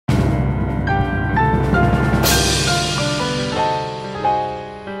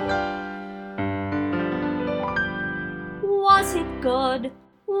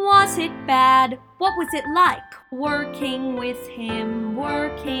was it bad? What was it like working with him,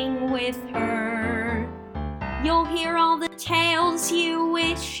 working with her? You'll hear all the tales you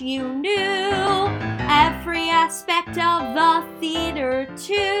wish you knew, every aspect of the theater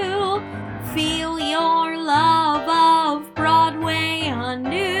too. Feel your love of Broadway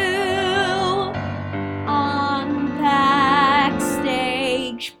anew on Backstage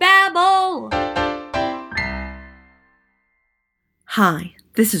Babble. Hi,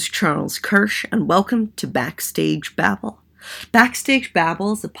 this is Charles Kirsch, and welcome to Backstage Babble. Backstage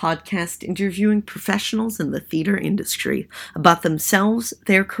Babble is a podcast interviewing professionals in the theater industry about themselves,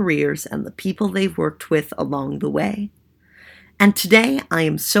 their careers, and the people they've worked with along the way. And today I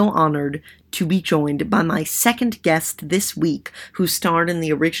am so honored to be joined by my second guest this week, who starred in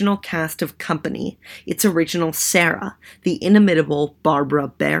the original cast of Company, its original Sarah, the inimitable Barbara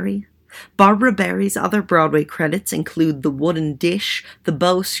Barrie. Barbara Barrie's other Broadway credits include The Wooden Dish, The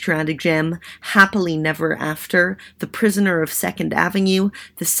Beau Stratagem, Happily Never After, The Prisoner of Second Avenue,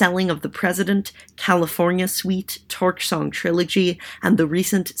 The Selling of the President, California Suite, Torch Song Trilogy, and the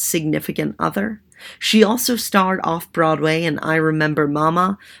recent Significant Other. She also starred off-Broadway in I Remember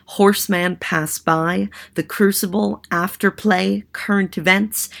Mama, Horseman Pass By, The Crucible, Afterplay, Current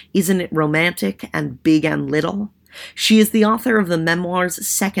Events, Isn't It Romantic, and Big and Little. She is the author of the memoirs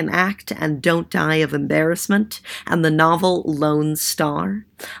Second Act and Don't Die of Embarrassment, and the novel Lone Star.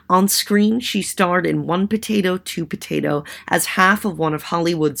 On screen, she starred in One Potato, Two Potato as half of one of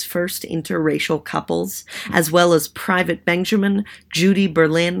Hollywood's first interracial couples, as well as Private Benjamin, Judy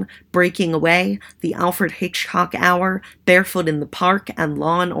Berlin, Breaking Away, The Alfred Hitchcock Hour, Barefoot in the Park, and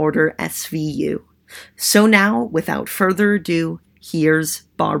Law and Order SVU. So now, without further ado, here's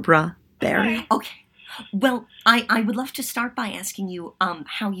Barbara Barrie. Okay. Well, I would love to start by asking you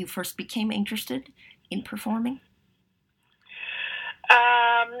how you first became interested in performing.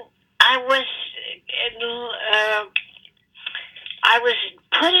 I was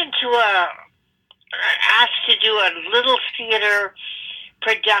put into asked to do a little theater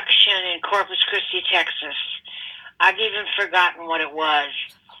production in Corpus Christi, Texas. I've even forgotten what it was,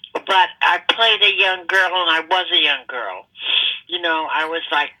 but I played a young girl, and I was a young girl. You know, I was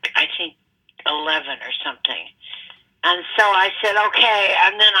like, I think 11 or something. And so I said, okay,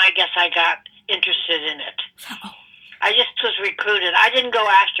 and then I guess I got interested in it. Oh. I just was recruited. I didn't go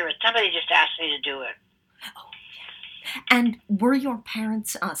after it. Somebody just asked me to do it. Oh. And were your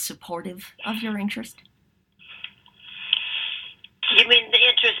parents supportive of your interest? You mean the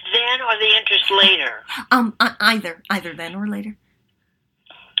interest then or the interest later? Either then or later.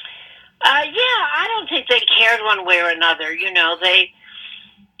 Yeah, I don't think they cared one way or another. You know,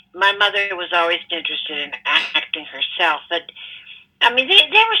 my mother was always interested in acting herself, but I mean, they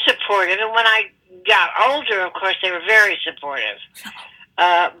were supportive, and when I got older, of course, they were very supportive.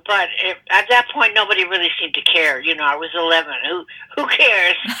 But at that point, nobody really seemed to care. You know, I was 11. Who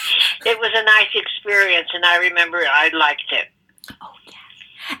cares? It was a nice experience, and I remember I liked it. Oh,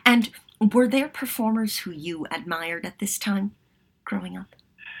 yes. And were there performers who you admired at this time, growing up?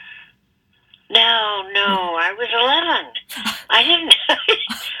 No, I was 11.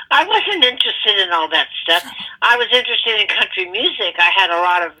 I wasn't interested in all that stuff. I was interested in country music. I had a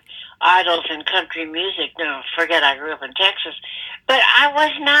lot of idols in country music. No, forget I grew up in Texas. But I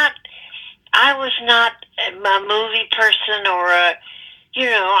was not a movie person or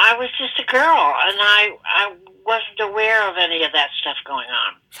I was just a girl, and I wasn't aware of any of that stuff going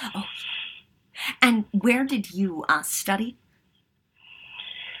on. Oh. And where did you study?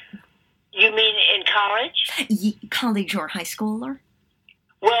 You mean in college? College or high school, or?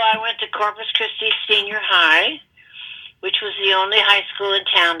 Well, I went to Corpus Christi Senior High, which was the only high school in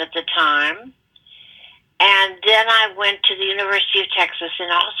town at the time. And then I went to the University of Texas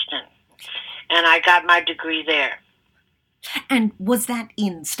in Austin, and I got my degree there. And was that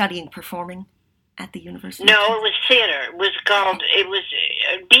in studying performing at the university? No, it was theater. It was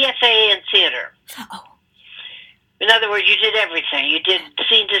BFA in theater. Oh. In other words, you did everything. You did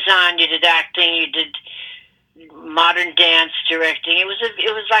scene design, you did acting, you did modern dance directing. It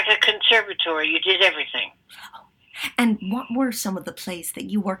was like a conservatory. You did everything. And what were some of the plays that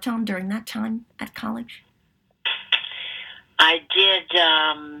you worked on during that time at college? I did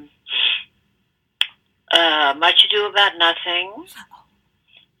Much Ado About Nothing,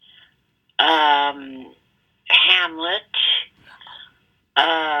 Hamlet,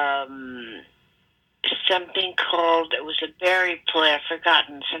 something called, it was a Barrie play, I've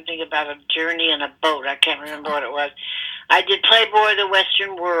forgotten, something about a journey in a boat. I can't remember what it was. I did Playboy of the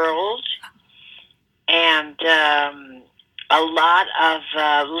Western World, and a lot of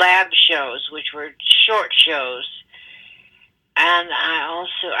lab shows, which were short shows. and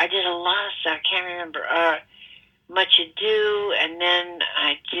I did a lot of stuff. I can't remember. Much Ado, and then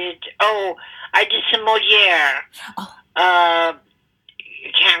I did some Moliere. Oh. I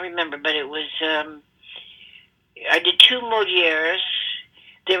can't remember, but it was I did 2 Molieres.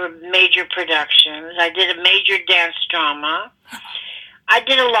 They were major productions. I did a major dance drama. I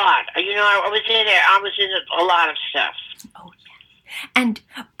did a lot. You know, I was in a lot of stuff. Oh, yeah. And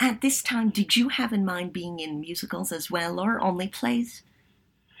at this time, did you have in mind being in musicals as well, or only plays?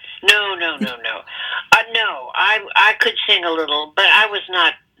 No. No, I could sing a little, but I was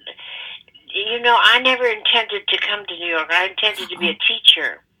not. You know, I never intended to come to New York. I intended to be a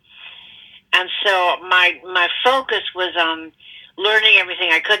teacher, and so my focus was on learning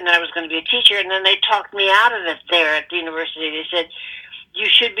everything I could, and that I was going to be a teacher. And then they talked me out of it there at the university. They said, "You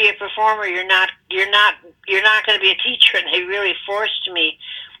should be a performer. You're not going to be a teacher." And they really forced me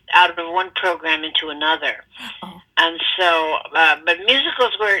out of one program into another. Oh. And so, but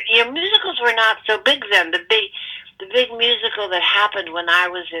musicals were not so big then. The big musical that happened when I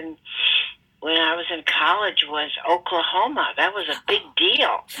was in college was Oklahoma. That was a big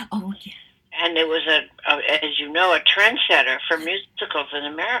deal. Oh, yeah. And it was as you know, a trendsetter for musicals in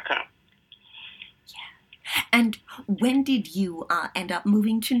America. Yeah. And when did you end up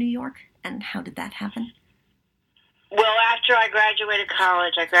moving to New York, and how did that happen? Well, after I graduated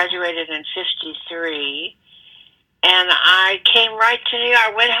college, I graduated in '53, and I came right to New York.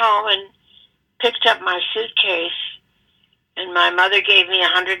 I went home and picked up my suitcase, and my mother gave me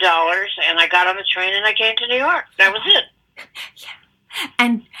 $100, and I got on the train and I came to New York. That was it. Yeah.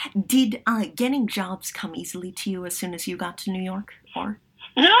 And did getting jobs come easily to you as soon as you got to New York, or?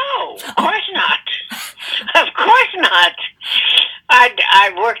 No, of course not. Of course not.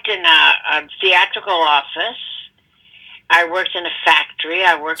 I worked in a theatrical office. I worked in a factory.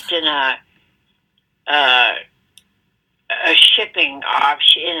 I worked in a shipping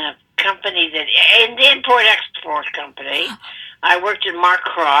in a company in the import-export company. I worked in Mark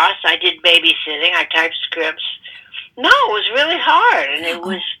Cross. I did babysitting. I typed scripts. No, it was really hard, and it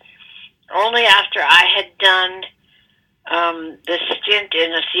was only after I had done the stint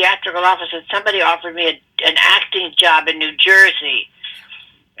in a theatrical office that somebody offered me an acting job in New Jersey.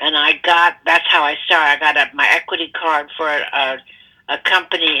 And that's how I started. I got my equity card for a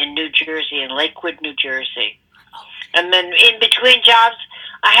company in New Jersey, in Lakewood, New Jersey. And then in between jobs,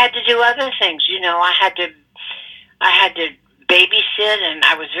 I had to do other things. You know, I had to babysit, and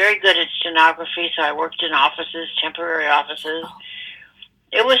I was very good at stenography, so I worked in offices, temporary offices.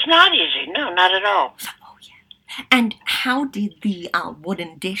 It was not easy. No, not at all. Oh, yeah. And how did the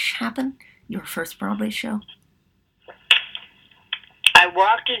Wooden Dish happen, your first Broadway show? I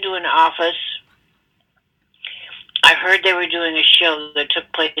walked into an office. I heard they were doing a show that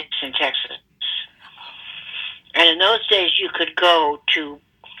took place in Texas. And in those days, you could go to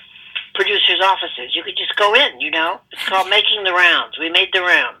producers' offices. You could just go in, you know. It's called making the rounds. We made the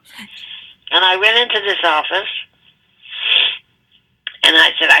rounds. And I went into this office, and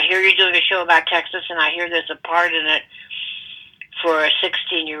I said, I hear you're doing a show about Texas, and I hear there's a part in it for a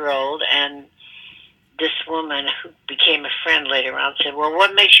 16-year-old, and this woman, who became a friend later on, said, well,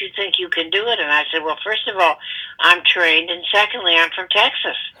 what makes you think you can do it? And I said, well, first of all, I'm trained, and secondly, I'm from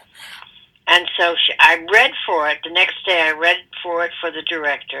Texas. And so I read for it. The next day, I read for it for the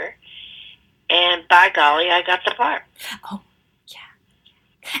director, and by golly, I got the part. Oh,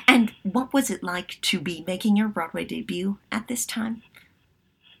 yeah. And what was it like to be making your Broadway debut at this time?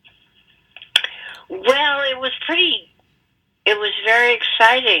 Well, it was very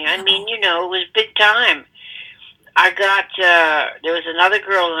exciting. I mean, you know, it was big time. I got, there was another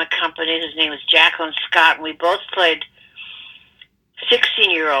girl in the company whose name was Jacqueline Scott, and we both played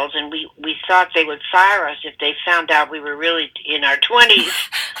 16-year-olds, and we thought they would fire us if they found out we were really in our 20s.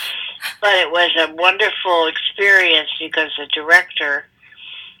 But it was a wonderful experience because the director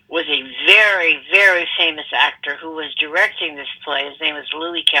was a very, very famous actor who was directing this play. His name was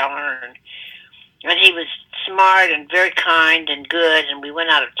Louis Calhern. And he was smart and very kind and good, and we went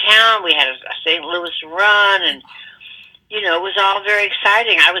out of town. We had a St. Louis run, and, you know, it was all very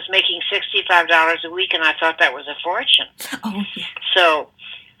exciting. I was making $65 a week, and I thought that was a fortune. Oh, yeah. So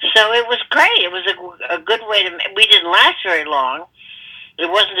it was great. It was a good way to... We didn't last very long. It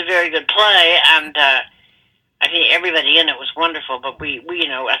wasn't a very good play, and I think everybody in it was wonderful, but we you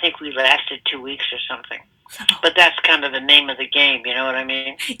know, I think we lasted 2 weeks or something. Oh. But that's kind of the name of the game, you know what I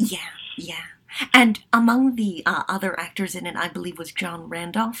mean? Yeah, yeah. And among the other actors in it, I believe, was John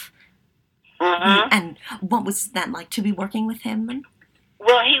Randolph. Mm-hmm. And what was that like to be working with him?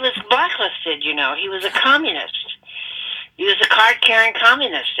 Well, he was blacklisted, you know. He was a communist. He was a card-carrying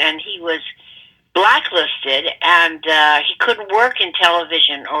communist, and he was blacklisted, and he couldn't work in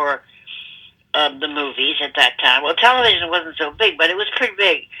television or the movies at that time. Well, television wasn't so big, but it was pretty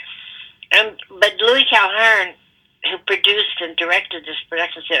big. But Louis Calhern, who produced and directed this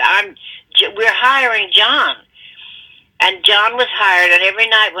production, said, "We're hiring John." And John was hired, and every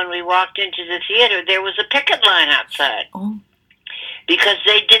night when we walked into the theater, there was a picket line outside. Oh. Because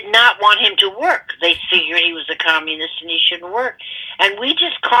they did not want him to work. They figured he was a communist and he shouldn't work. And we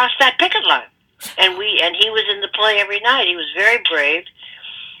just crossed that picket line. And he was in the play every night. He was very brave.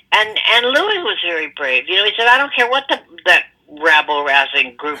 And Louis was very brave. You know, he said, "I don't care what that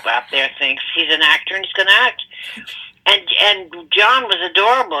rabble-rousing group out there thinks. He's an actor and he's going to act." And John was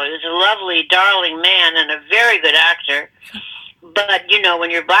adorable. He was a lovely, darling man and a very good actor. But, you know, when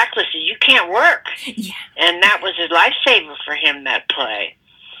you're blacklisted, you can't work. Yeah. And that was a lifesaver for him, that play.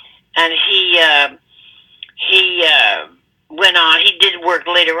 And he went on. He did work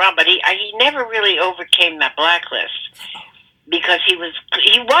later on, but he never really overcame that blacklist because he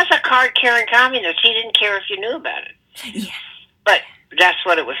was a card-carrying communist. He didn't care if you knew about it. Yeah. But that's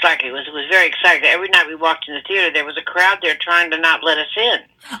what it was like. It was very exciting. Every night we walked in the theater, there was a crowd there trying to not let us in.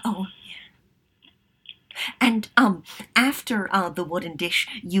 Oh, and after The Wooden Dish,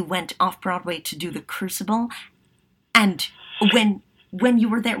 you went off-Broadway to do The Crucible. And when you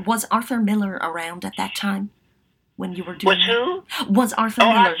were there, was Arthur Miller around at that time? When you were doing Was who? Was Arthur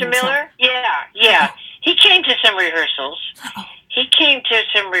Miller Arthur himself? Miller? Yeah. He came to some rehearsals. Oh. He came to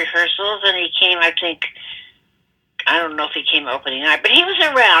some rehearsals, and he came, I think, I don't know if he came opening night, but he was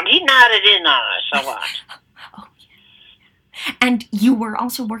around. He nodded in on us a lot. Oh, yeah. And you were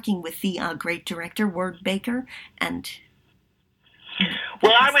also working with the great director, Ward Baker, and...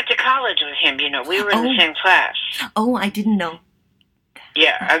 Well, I went to college with him, you know. We were in the same class. Oh, I didn't know.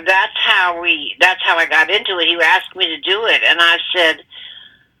 Yeah, that's how I got into it. He asked me to do it, and I said,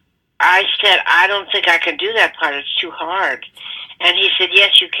 I don't think I can do that part. It's too hard. And he said,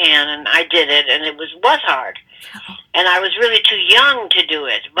 "Yes, you can." And I did it, and it was hard. And I was really too young to do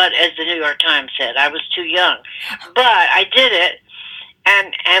it. But as the New York Times said, I was too young. But I did it,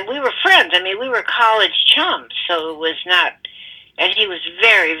 and we were friends. I mean, we were college chums, so it was not. And he was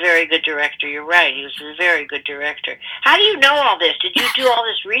very, very good director. You're right. He was a very good director. How do you know all this? Did you do all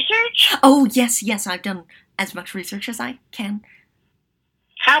this research? Oh, yes. I've done as much research as I can.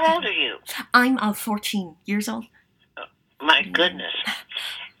 How old are you? I'm 14 years old. Oh, my goodness.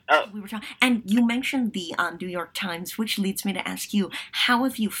 Oh. We were talking, and you mentioned the New York Times, which leads me to ask you, how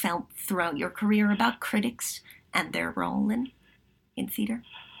have you felt throughout your career about critics and their role in theater?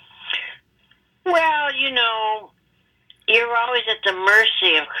 Well, you know, you're always at the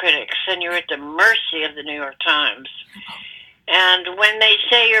mercy of critics, and you're at the mercy of the New York Times. And when they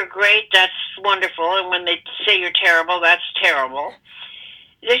say you're great, that's wonderful, and when they say you're terrible, that's terrible.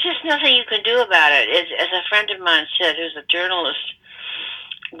 There's just nothing you can do about it. As a friend of mine said, who's a journalist,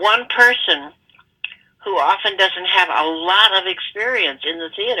 one person who often doesn't have a lot of experience in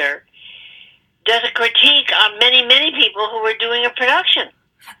the theater does a critique on many, many people who are doing a production.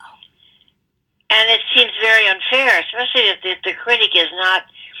 And it seems very unfair, especially if the critic is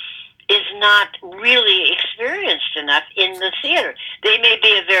not really experienced enough in the theater. They may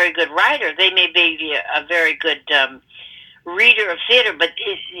be a very good writer. They may be a very good reader of theater, but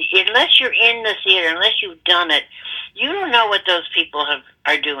unless you're in the theater, unless you've done it, you don't know what those people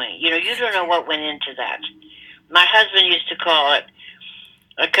are doing. You know, you don't know what went into that. My husband used to call it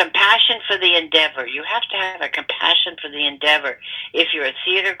a compassion for the endeavor. You have to have a compassion for the endeavor. If you're a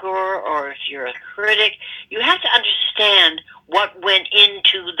theater goer or if you're a critic, you have to understand what went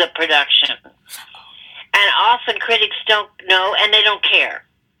into the production. And often critics don't know and they don't care.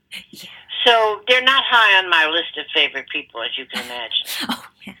 Yeah. So they're not high on my list of favorite people, as you can imagine. Oh,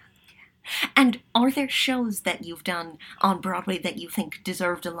 yeah. And are there shows that you've done on Broadway that you think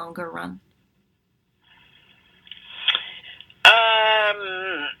deserved a longer run?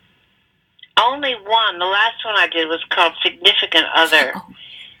 Only one. The last one I did was called Significant Other. Oh.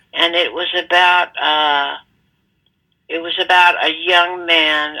 And it was about a young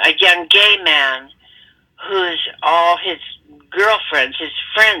gay man whose all his girlfriends, his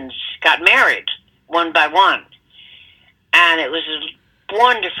friends, got married one by one. And it was a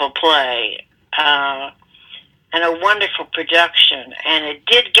wonderful play and a wonderful production. And it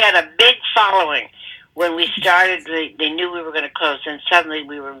did get a big following. When we started, they knew we were going to close, and suddenly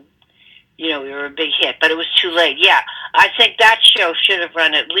we were a big hit. But it was too late. Yeah, I think that show should have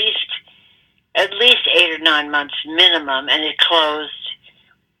run at least 8 or 9 months minimum, and it closed.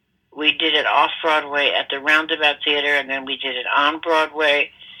 We did it off-Broadway at the Roundabout Theater, and then we did it on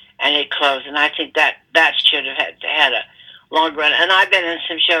Broadway, and it closed. And I think that should have had a long run. And I've been in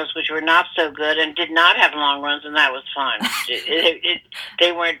some shows which were not so good and did not have long runs, and that was fine.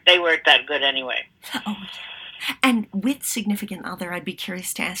 They weren't that good anyway. Oh, and with Significant Other, I'd be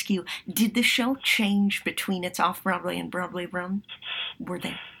curious to ask you, did the show change between its off-Broadway and Broadway run? Were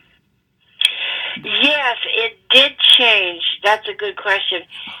they? Yes, it did change. That's a good question.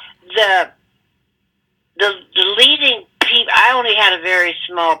 The leading people, I only had a very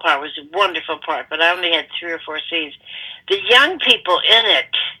small part. It was a wonderful part, but I only had 3 or 4 scenes. The young people in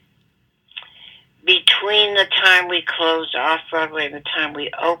it, between the time we closed off-Broadway and the time we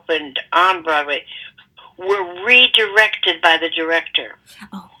opened on Broadway, were redirected by the director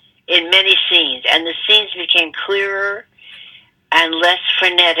in many scenes. And the scenes became clearer and less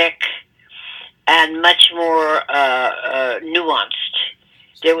frenetic and much more nuanced.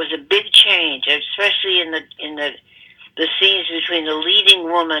 There was a big change, especially in the scenes between the leading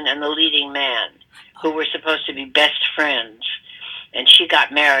woman and the leading man, who were supposed to be best friends. And she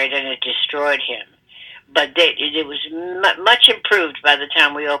got married, and it destroyed him. But it was much improved by the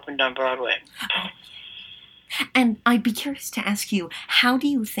time we opened on Broadway. And I'd be curious to ask you, how do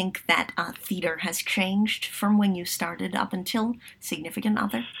you think that theater has changed from when you started up until Significant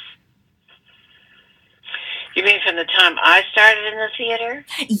Other? You mean from the time I started in the theater?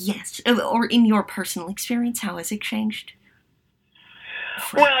 Yes, or in your personal experience, how has it changed?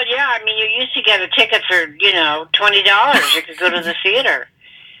 Well, yeah, I mean, you used to get a ticket for, $20. You could go to the theater.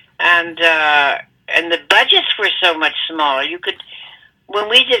 And the budgets were so much smaller. When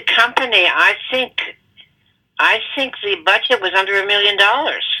we did company, I think the budget was under $1 million.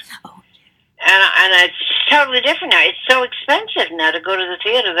 Oh. And it's totally different now. It's so expensive now to go to the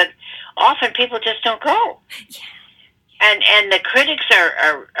theater that often people just don't go. Yeah. And the critics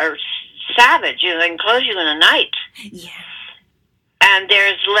are savage. They can close you in a night. Yeah. And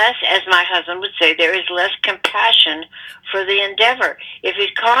there's less, as my husband would say, there is less compassion for the endeavor. If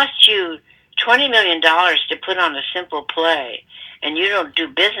it costs you $20 million to put on a simple play and you don't do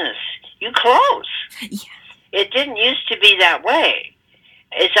business, you close. Yeah. It didn't used to be that way.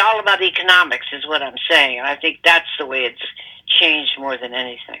 It's all about economics is what I'm saying. And I think that's the way it's changed more than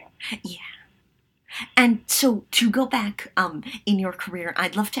anything. Yeah. And so to go back in your career,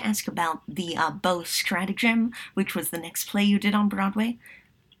 I'd love to ask about the Beau Stratagem, which was the next play you did on Broadway.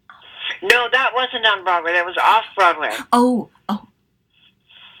 No, that wasn't on Broadway. That was off-Broadway. Oh,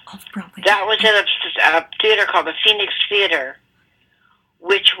 off-Broadway. That was at a theater called the Phoenix Theater,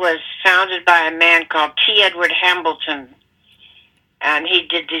 which was founded by a man called T. Edward Hambleton. And he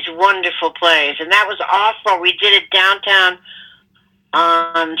did these wonderful plays. And that was off-Broadway. We did it downtown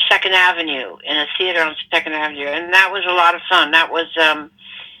on 2nd Avenue, in a theater on 2nd Avenue. And that was a lot of fun. That was,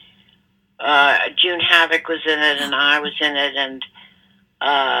 June Havoc was in it, and I was in it, and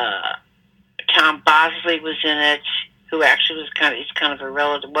Tom Bosley was in it, who actually was kind of a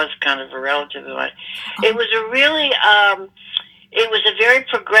relative of mine. It was a really, it was a very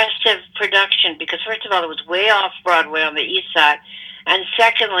progressive production, because first of all, it was way off Broadway on the East Side, and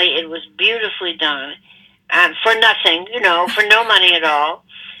secondly, it was beautifully done, and for nothing, for no money at all.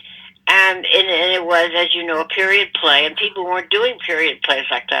 And it was, as you know, a period play, and people weren't doing period plays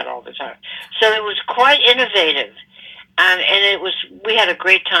like that all the time. So it was quite innovative, and we had a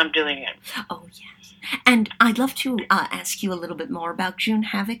great time doing it. Oh, yes. And I'd love to ask you a little bit more about June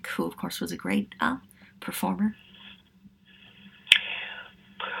Havoc, who, of course, was a great performer.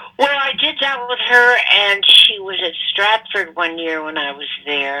 Well, I did that with her, and she was at Stratford one year when I was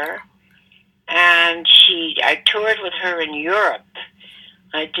there, and I toured with her in Europe.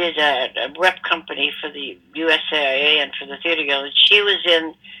 I did a rep company for the USAIA and for the Theater Guild.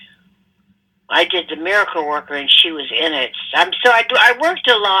 I did The Miracle Worker, and she was in it. I worked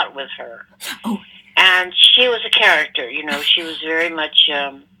a lot with her. Oh. And she was a character, she was very much,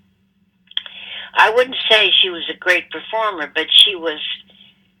 I wouldn't say she was a great performer, but she was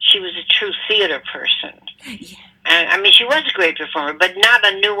a true theater person. Yeah. And, I mean, she was a great performer, but not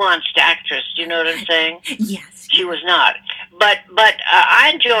a nuanced actress. Do you know what I'm saying? Yes. She was not. But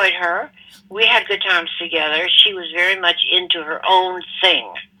I enjoyed her. We had good times together. She was very much into her own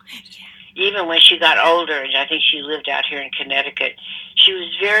thing. Yeah. Even when she got older, and I think she lived out here in Connecticut, she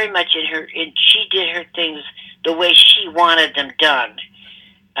was very much she did her things the way she wanted them done.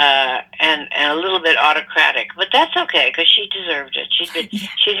 And a little bit autocratic. But that's okay, because she deserved it.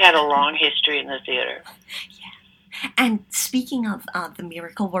 She'd had a long history in the theater. And speaking of The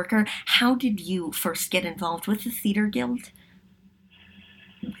Miracle Worker, how did you first get involved with the Theater Guild?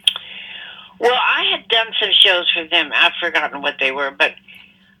 Well, I had done some shows for them. I've forgotten what they were, but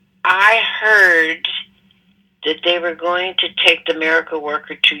I heard that they were going to take The Miracle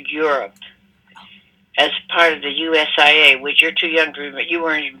Worker to Europe. as part of the USIA, which you're too young to remember. You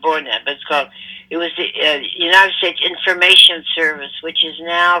weren't even born then, but it was the United States Information Service, which is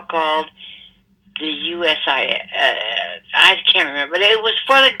now called the USIA. I can't remember, but it was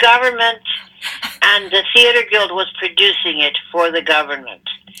for the government, and the Theater Guild was producing it for the government.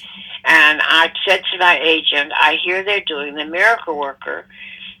 And I said to my agent, I hear they're doing The Miracle Worker,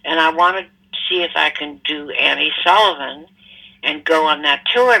 and I want to see if I can do Annie Sullivan and go on that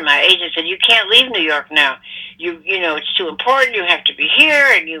tour. And my agent said, you can't leave New York now. You know, it's too important. You have to be here.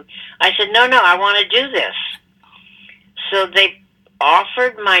 I said, no, I want to do this. So they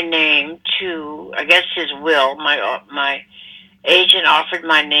offered my name to, against his will, my agent offered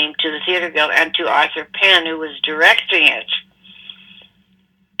my name to the Theater Guild and to Arthur Penn, who was directing it.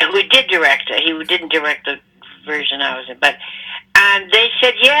 Who did direct it. He didn't direct the version I was in. And they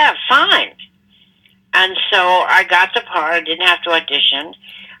said, yeah, fine. And so I got the part. I didn't have to audition.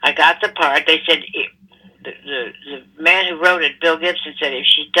 I got the part. They said, the man who wrote it, Bill Gibson, said, if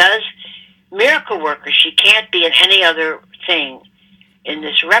she does Miracle Worker, she can't be in any other thing in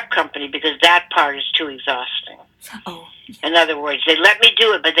this rep company because that part is too exhausting. Oh. In other words, they let me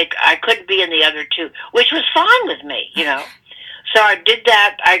do it, but I couldn't be in the other two, which was fine with me, you know. So I did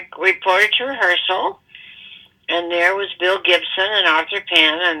that. I reported to rehearsal, and there was Bill Gibson and Arthur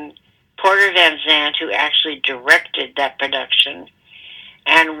Penn and Porter Van Zandt, who actually directed that production.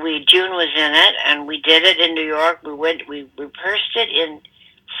 And June was in it, and we did it in New York. We rehearsed it in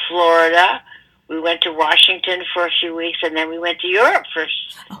Florida. We went to Washington for a few weeks, and then we went to Europe for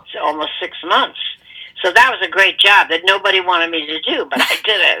almost 6 months. So that was a great job that nobody wanted me to do, but I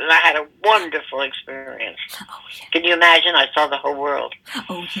did it, and I had a wonderful experience. Oh, yeah. Can you imagine? I saw the whole world.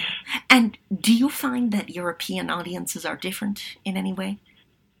 Oh, yeah. And do you find that European audiences are different in any way?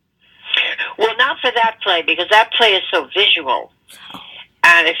 Well, not for that play, because that play is so visual.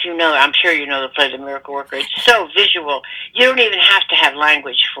 And if you know, I'm sure you know the play The Miracle Worker, it's so visual. You don't even have to have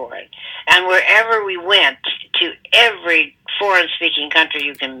language for it. And wherever we went, to every foreign-speaking country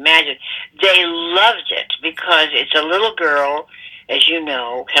you can imagine, they loved it because it's a little girl, as you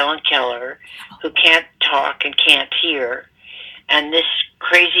know, Helen Keller, who can't talk and can't hear, and this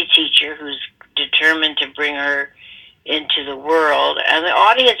crazy teacher who's determined to bring her into the world, and the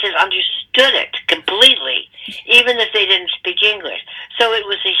audiences understood it completely, even if they didn't speak English. So it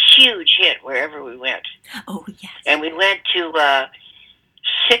was a huge hit wherever we went. Oh, yes. And we went to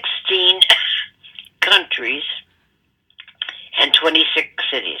 16 countries and 26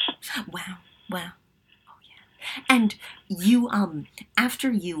 cities. Wow. Oh, yeah. And you,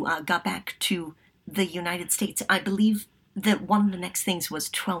 after you got back to the United States, I believe that one of the next things was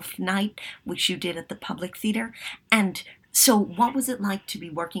Twelfth Night, which you did at the Public Theater. And so what was it like to be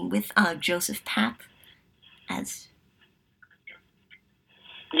working with Joseph Papp as...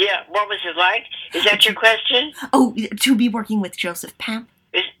 Yeah, what was it like? Is that your question? Oh, to be working with Joseph Papp?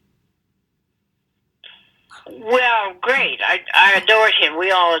 Well, great. I adored him.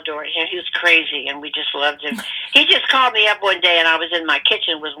 We all adored him. He was crazy, and we just loved him. He just called me up one day, and I was in my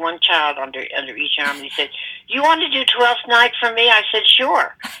kitchen with one child under each arm, and he said, you want to do 12th Night for me? I said,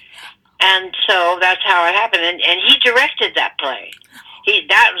 sure. And so that's how it happened. And he directed that play.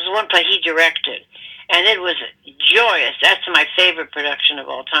 That was one play he directed. And it was joyous. That's my favorite production of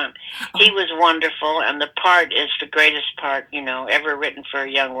all time. He was wonderful, and the part is the greatest part, ever written for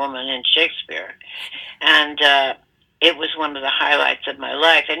a young woman in Shakespeare. And it was one of the highlights of my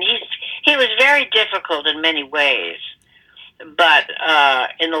life. And he was very difficult in many ways. But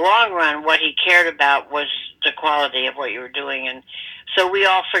in the long run, what he cared about was the quality of what you were doing. And so we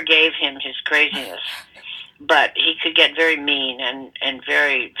all forgave him his craziness. But he could get very mean and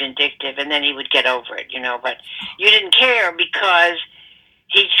very vindictive, and then he would get over it, But you didn't care because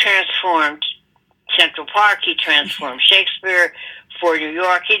he transformed Central Park, he transformed Shakespeare for New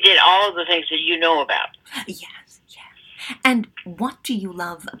York. He did all of the things that you know about. Yes. And what do you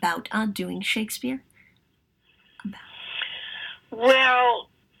love about doing Shakespeare? Well,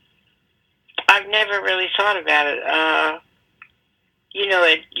 I've never really thought about it.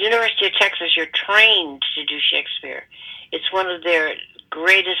 At University of Texas, you're trained to do Shakespeare. It's one of their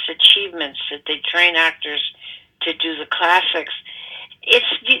greatest achievements that they train actors to do the classics.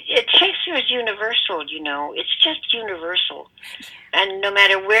 Shakespeare is universal, It's just universal. And no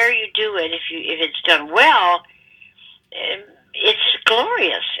matter where you do it, if it's done well, it's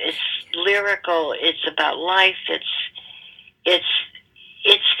glorious. It's lyrical. It's about life. It's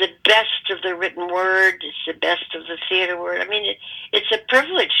the best of the written word. It's the best of the theater word. I mean, it's a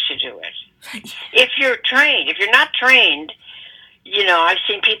privilege to do it. If you're trained. If you're not trained, I've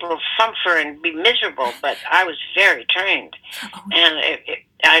seen people fumfer and be miserable, but I was very trained. And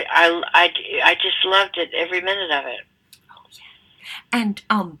I just loved it, every minute of it. And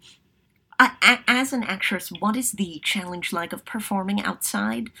as an actress, what is the challenge like of performing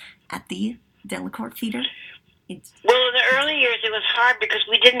outside at the Delacorte Theater? Well, in the early years, it was hard because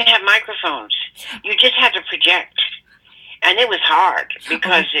we didn't have microphones. You just had to project. And it was hard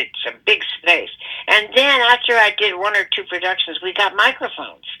because it's a big space. And then after I did one or two productions, we got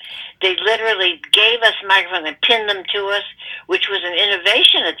microphones. They literally gave us microphones and pinned them to us, which was an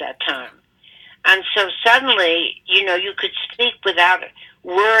innovation at that time. And so suddenly, you could speak without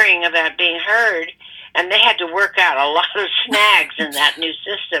worrying about being heard. And they had to work out a lot of snags in that new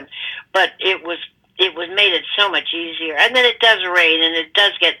system. But it made it so much easier. And then it does rain and it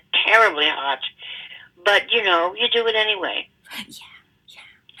does get terribly hot. But, you do it anyway. Yeah.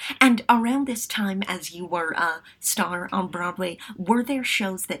 And around this time, as you were a star on Broadway, were there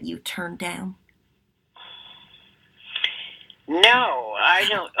shows that you turned down? No, I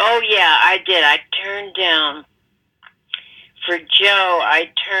don't. Oh, yeah, I did. I turned down, for Joe,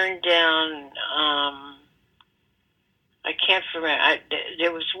 I turned down, I can't remember.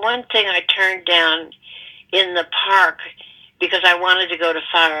 There was one thing I turned down in the park, because I wanted to go to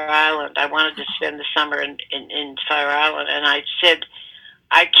Fire Island. I wanted to spend the summer in Fire Island. And I said,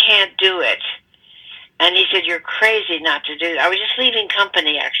 I can't do it. And he said, you're crazy not to do it. I was just leaving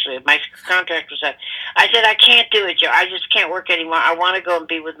company, actually. My contract was up. I said, I can't do it, Joe. I just can't work anymore. I want to go and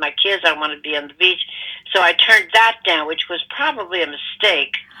be with my kids. I want to be on the beach. So I turned that down, which was probably a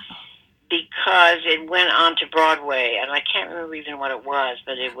mistake because it went on to Broadway. And I can't remember even what it was,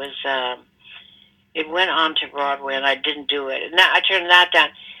 but it was... It went on to Broadway, and I didn't do it. And I turned that down.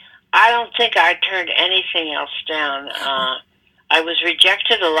 I don't think I turned anything else down. I was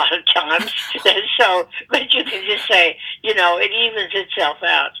rejected a lot of times, so, but you can just say, it evens itself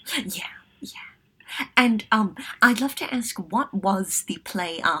out. Yeah. And I'd love to ask, what was the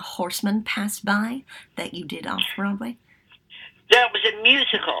play Horsemen Pass By that you did off Broadway? That was a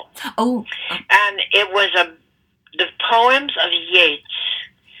musical. Oh. And it was the poems of Yeats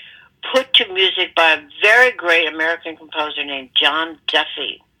put to music by a very great American composer named John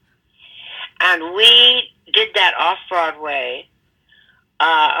Duffy. And we did that off-Broadway,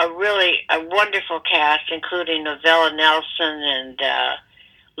 a wonderful cast, including Novella Nelson and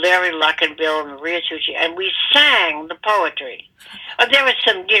Larry Luckenbill and Maria Tucci, and we sang the poetry. There was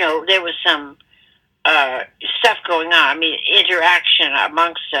some stuff going on, interaction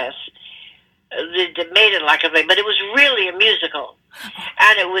amongst us that made it like a play, but it was really a musical.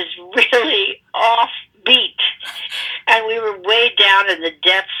 And it was really offbeat. And we were way down in the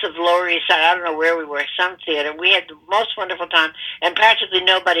depths of Lower East Side. I don't know where we were, some theater. We had the most wonderful time, and practically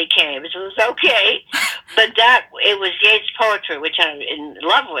nobody came. So it was okay. But it was Yeats' poetry, which I'm in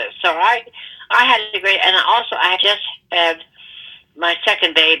love with. So I had a great, and also I just had my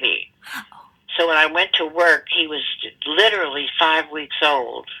second baby. So when I went to work, he was literally 5 weeks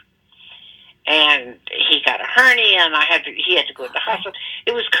old. And he got a hernia, and he had to go to the hospital.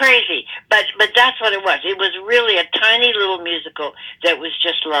 It was crazy, but that's what it was. It was really a tiny little musical that was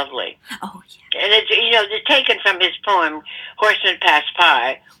just lovely. Oh, yeah. And it's taken from his poem "Horsemen Pass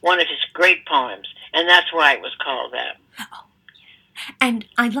By," one of his great poems, and that's why it was called that. Oh, yeah. And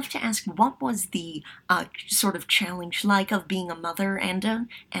I'd love to ask, what was the sort of challenge like of being a mother and an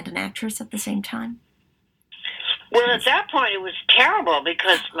actress at the same time? Well, at that point, it was terrible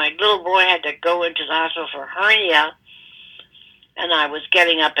because my little boy had to go into the hospital for hernia, and I was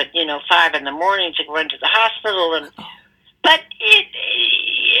getting up at 5 in the morning to go into the hospital, but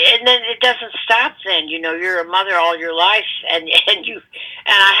then it doesn't stop. Then you're a mother all your life, and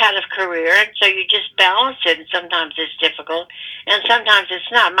I had a career, and so you just balance it. And sometimes it's difficult, and sometimes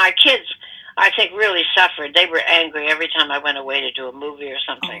it's not. My kids, I think, really suffered. They were angry every time I went away to do a movie or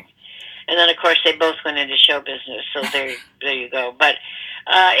something. And then, of course, they both went into show business, so there you go. But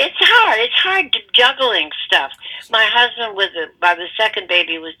it's hard. It's hard juggling stuff. My husband, by the second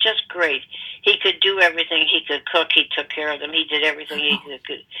baby, was just great. He could do everything. He could cook. He took care of them. He did everything he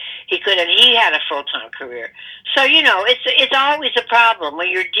could, and he had a full-time career. So, it's always a problem when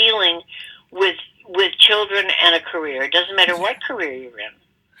you're dealing with children and a career. It doesn't matter what career you're in.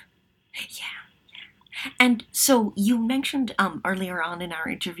 Yeah. And so you mentioned earlier on in our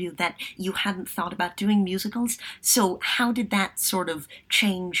interview that you hadn't thought about doing musicals. So how did that sort of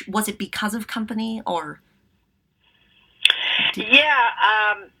change? Was it because of company or? Yeah,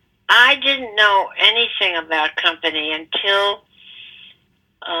 I didn't know anything about company until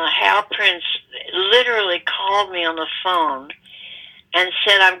Hal Prince literally called me on the phone and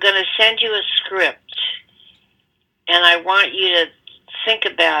said, I'm going to send you a script and I want you to think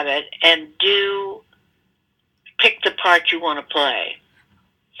about it and pick the part you want to play.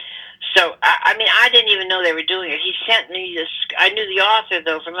 I mean, I didn't even know they were doing it. He sent me this. I knew the author,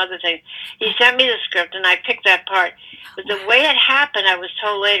 though, from other things. He sent me the script, and I picked that part. But the way it happened, I was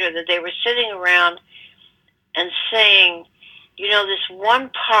told later that they were sitting around and saying, you know, this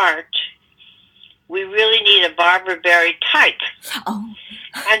one part, we really need a Barbara Barry type. Oh.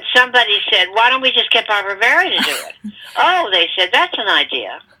 And somebody said, why don't we just get Barbara Barry to do it? Oh, they said, that's an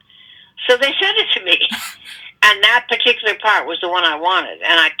idea. So they sent it to me. And that particular part was the one I wanted,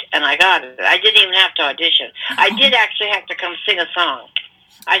 and I got it. I didn't even have to audition. I did actually have to come sing a song.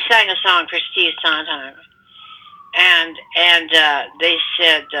 I sang a song for Steve Sondheim, and they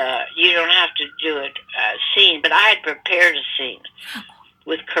said you don't have to do a scene, but I had prepared a scene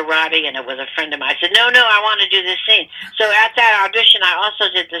with karate, and it was a friend of mine. I said, no, I want to do this scene. So at that audition, I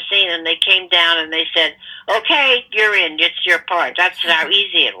also did the scene, and they came down and they said, okay, you're in. It's your part. That's how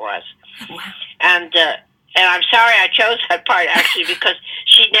easy it was. Wow. And I'm sorry I chose that part, actually, because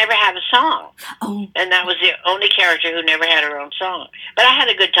she never had a song. Oh. And that was the only character who never had her own song. But I had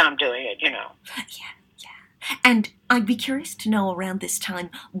a good time doing it, you know. Yeah. And I'd be curious to know around this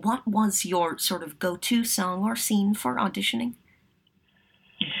time, what was your sort of go-to song or scene for auditioning?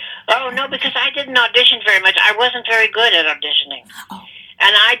 Oh, no, because I didn't audition very much. I wasn't very good at auditioning. Oh.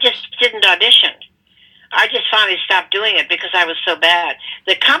 And I just didn't audition. I just finally stopped doing it because I was so bad.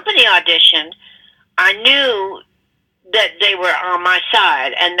 The company audition, I knew that they were on my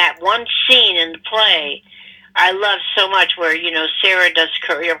side, and that one scene in the play I loved so much where, you know, Sarah does,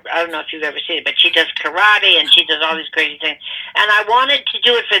 I don't know if you've ever seen it, but she does karate and she does all these crazy things. And I wanted to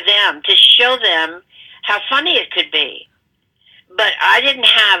do it for them, to show them how funny it could be. But I didn't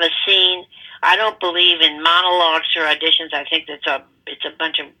have a scene. I don't believe in monologues or auditions. I think it's a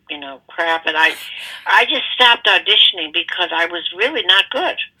bunch of, you know, crap. And I just stopped auditioning because I was really not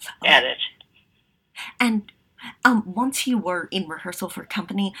good at it. And once you were in rehearsal for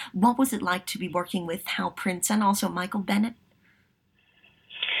company, what was it like to be working with Hal Prince and also Michael Bennett?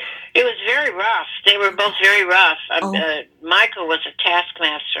 It was very rough. They were both very rough. Oh. Michael was a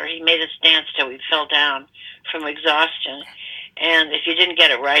taskmaster. He made us dance till we fell down from exhaustion. And if you didn't get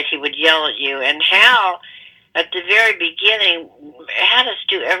it right, he would yell at you. And Hal, at the very beginning, had us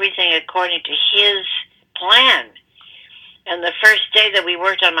do everything according to his plan. And the first day that we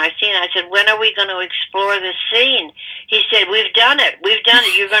worked on my scene, I said, when are we going to explore this scene? He said, we've done it. We've done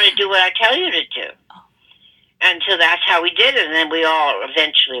it. You're going to do what I tell you to do. And so that's how we did it. And then we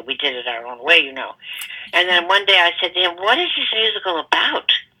did it our own way, you know. And then one day I said to him, what is this musical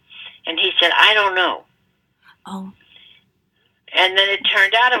about? And he said, I don't know. Oh. And then it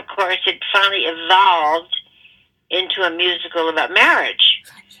turned out, of course, it finally evolved into a musical about marriage.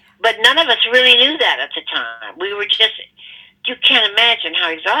 But none of us really knew that at the time. We were just, you can't imagine how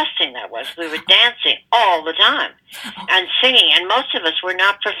exhausting that was. We were dancing all the time and singing, and most of us were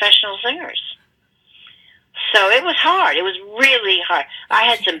not professional singers. So it was hard. It was really hard. I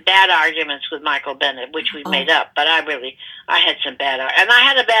had some bad arguments with Michael Bennett, which we made up, but I had some bad arguments. And I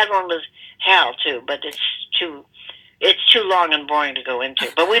had a bad one with Hal, too, but it's too long and boring to go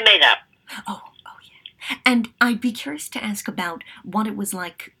into. But we made up. Oh, yeah. And I'd be curious to ask about what it was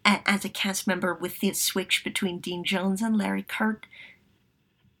like as a cast member with the switch between Dean Jones and Larry Kert.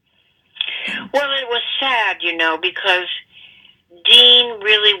 Well, it was sad, you know, because Dean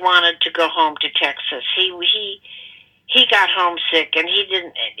really wanted to go home to Texas. He got homesick, and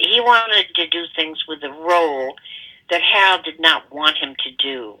he wanted to do things with the role that Hal did not want him to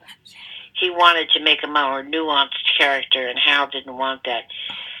do. He wanted to make a more nuanced character, and Hal didn't want that.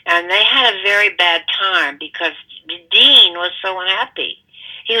 And they had a very bad time because Dean was so unhappy.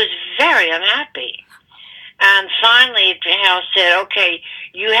 He was very unhappy. And finally, Hal said, okay,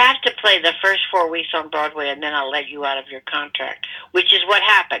 you have to play the first 4 weeks on Broadway, and then I'll let you out of your contract, which is what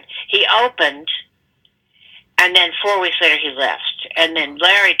happened. He opened, and then 4 weeks later he left. And then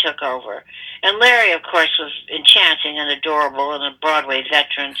Larry took over. And Larry, of course, was enchanting and adorable and a Broadway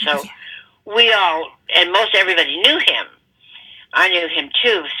veteran, so we all, and most everybody knew him. I knew him,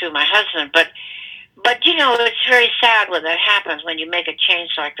 too, through my husband. But you know, it's very sad when that happens, when you make a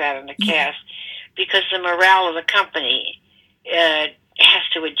change like that in the cast, because the morale of the company has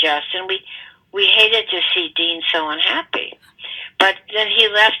to adjust. And we hated to see Dean so unhappy. But then he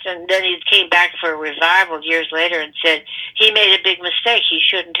left, and then he came back for a revival years later and said he made a big mistake. He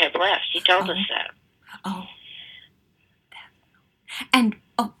shouldn't have left. He told us that. Oh. And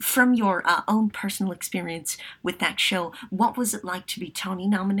from your own personal experience with that show, what was it like to be Tony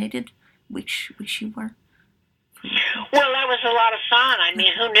nominated, which you were? Well, that was a lot of fun. I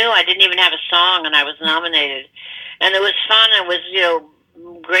mean, who knew? I didn't even have a song, and I was nominated. And it was fun. It was, you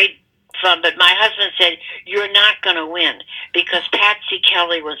know, great fun. But my husband said, you're not going to win, because Patsy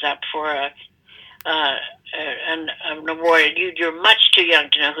Kelly was up for a an award. You're much too young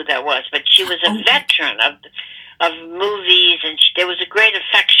to know who that was, but she was a veteran of movies, and there was a great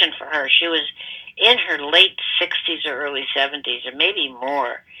affection for her. She was in her late 60s or early 70s, or maybe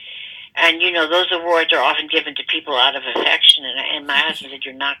more. And, those awards are often given to people out of affection. And my husband said,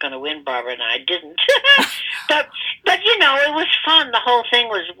 "You're not going to win, Barbara," and I didn't. but it was fun. The whole thing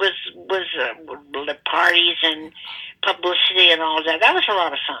was the parties and publicity and all that. That was a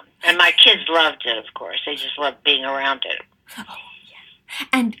lot of fun. And my kids loved it, of course. They just loved being around it. Oh, yeah.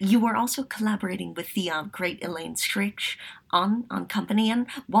 And you were also collaborating with the great Elaine Stritch on Company. And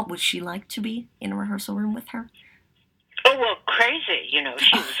what was she like to be in a rehearsal room with her? Oh, well, crazy. She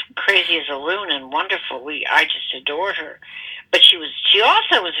was crazy as a loon and wonderful. I just adored her. But she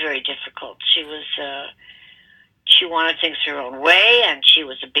also was very difficult. She wanted things her own way, and she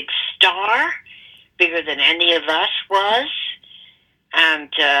was a big star, bigger than any of us was.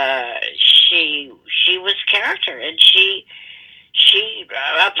 And she was character, and she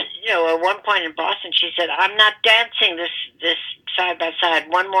at one point in Boston, she said, "I'm not dancing this side by side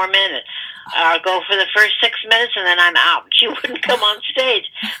one more minute. I'll go for the first 6 minutes and then I'm out." She wouldn't come on stage.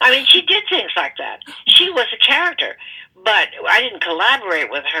 I mean, she did things like that. She was a character, but I didn't collaborate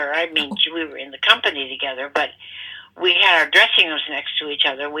with her. I mean, we were in the company together, but we had our dressing rooms next to each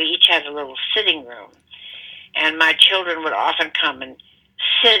other. We each had a little sitting room, and my children would often come and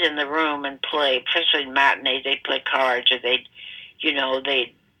sit in the room and play, principally matinees. They'd play cards, or they'd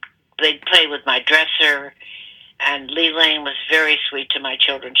play with my dresser. And Lee Lane was very sweet to my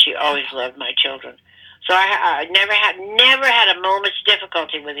children. She always loved my children. So I never had a moment's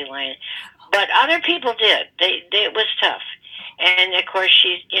difficulty with Elaine, but other people did. It was tough, and of course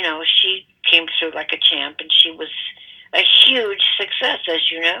she came through like a champ, and she was a huge success,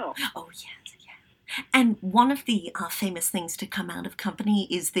 as you know. Oh yes, yeah. And one of the famous things to come out of Company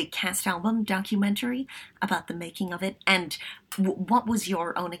is the cast album documentary about the making of it. And what was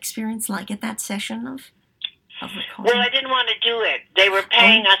your own experience like at that session of? Well, I didn't want to do it. They were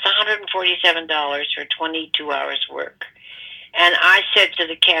paying us $147 for 22 hours work. And I said to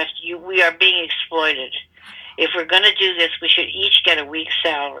the cast, we are being exploited. If we're going to do this, we should each get a week's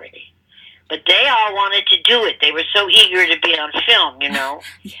salary. But they all wanted to do it. They were so eager to be on film, And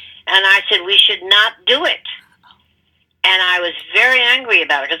I said, we should not do it. And I was very angry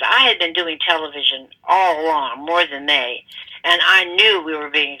about it, because I had been doing television all along, more than they. And I knew we were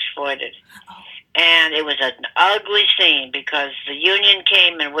being exploited. And it was an ugly scene, because the union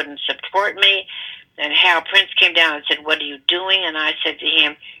came and wouldn't support me. And Hal Prince came down and said, "What are you doing?" And I said to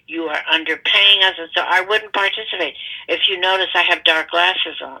him, "You are underpaying us." And so I wouldn't participate. If you notice, I have dark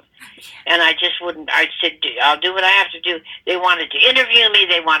glasses on. And I just wouldn't. I said, "I'll do what I have to do." They wanted to interview me.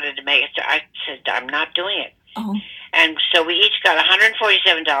 They wanted to make it. So I said, "I'm not doing it." Oh. And so we each got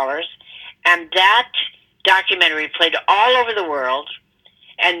 $147. And that documentary played all over the world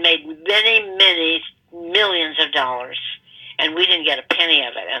and made many, many millions of dollars, and we didn't get a penny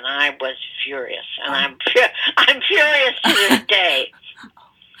of it, and I was furious, and I'm furious to this day.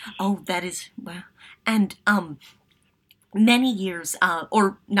 Oh, that is wow. And many years,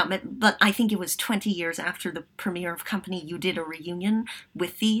 or not, but I think it was 20 years after the premiere of Company, you did a reunion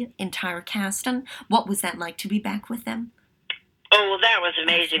with the entire cast, and what was that like to be back with them? Oh, well, that was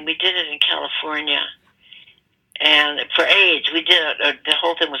amazing. We did it in California. And for AIDS, we did it, the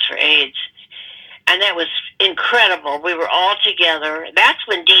whole thing was for AIDS. And that was incredible. We were all together. That's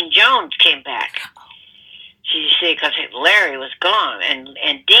when Dean Jones came back. You see, because Larry was gone.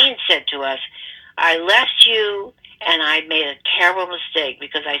 And Dean said to us, "I left you, and I made a terrible mistake,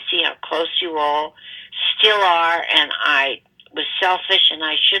 because I see how close you all still are, and I was selfish, and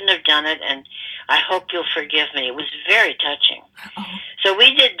I shouldn't have done it, and I hope you'll forgive me." It was very touching. Oh. So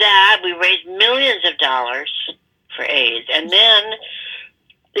we did that. We raised millions of dollars for AIDS, and then,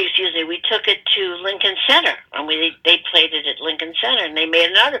 we took it to Lincoln Center, and they played it at Lincoln Center, and they made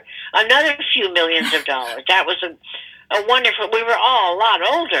another few millions of dollars. That was a wonderful. We were all a lot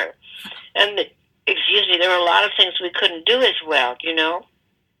older, and there were a lot of things we couldn't do as well,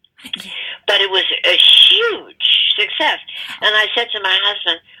 But it was a huge success, and I said to my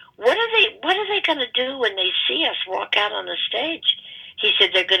husband, What are they going to do when they see us walk out on the stage?" He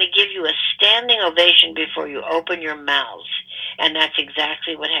said, "They're going to give you a standing ovation before you open your mouths." And that's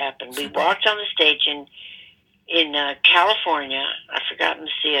exactly what happened. We walked on the stage in California. I've forgotten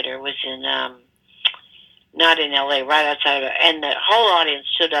the theater. It was in, not in L.A., right outside of it. And the whole audience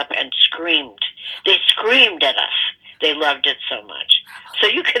stood up and screamed. They screamed at us. They loved it so much. So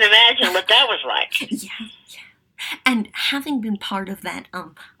you can imagine what that was like. Yeah. And having been part of that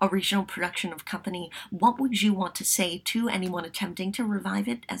original production of Company, what would you want to say to anyone attempting to revive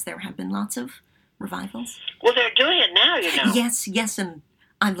it, as there have been lots of revivals? Well, they're doing it now, you know. Yes, and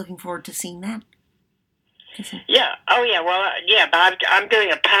I'm looking forward to seeing that. Yeah. Oh, yeah. Well, yeah, but I'm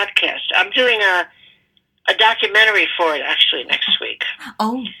doing a podcast. I'm doing a documentary for it actually next week.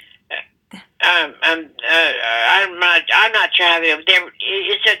 Oh. I'm not sure how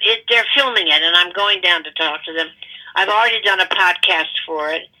they're filming it, and I'm going down to talk to them. I've already done a podcast for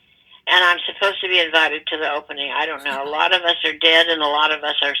it, and I'm supposed to be invited to the opening. I don't know. A lot of us are dead, and a lot of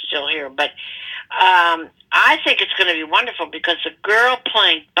us are still here. But I think it's going to be wonderful because the girl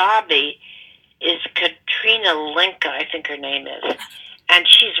playing Bobby is Katrina Linka, I think her name is, and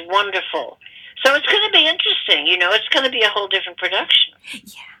she's wonderful. So it's going to be interesting. You know, it's going to be a whole different production.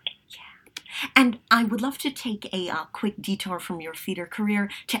 Yeah. And I would love to take a quick detour from your theater career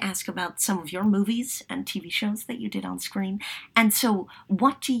to ask about some of your movies and TV shows that you did on screen. And so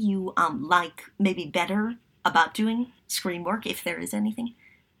what do you like maybe better about doing screen work, if there is anything?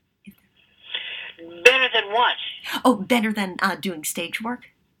 Better than what? Oh, better than doing stage work?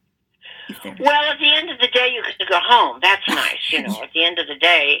 Well, at the end of the day, you get to go home. That's nice, you know. At the end of the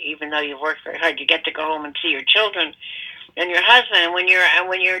day, even though you've worked very hard, you get to go home and see your children and your husband. And when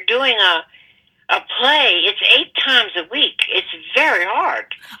you're doing a play, it's 8 times a week. It's very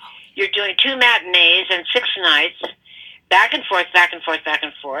hard. You're doing 2 matinees and 6 nights, back and forth, back and forth, back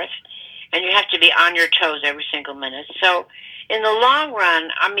and forth, and you have to be on your toes every single minute. So in the long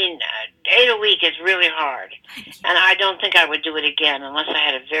run, I mean, 8 a week is really hard, and I don't think I would do it again unless I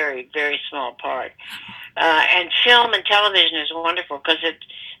had a very, very small part. And film and television is wonderful because at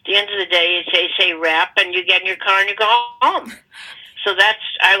the end of the day, you say wrap, and you get in your car and you go home. So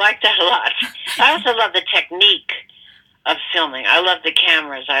I like that a lot. I also love the technique of filming. I love the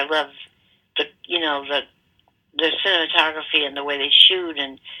cameras. I love the cinematography and the way they shoot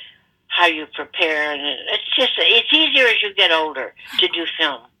and how you prepare. And it's easier as you get older to do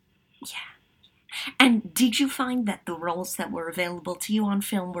film. Yeah. And did you find that the roles that were available to you on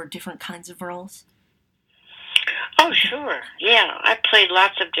film were different kinds of roles? Oh, sure. Yeah, I played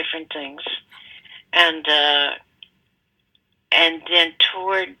lots of different things. And then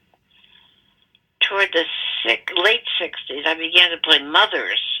toward the late 60s, I began to play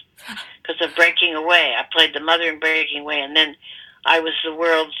mothers because of Breaking Away. I played the mother in Breaking Away, and then I was the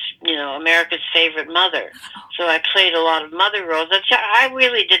world's, America's favorite mother. So I played a lot of mother roles. I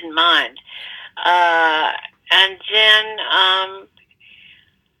really didn't mind. And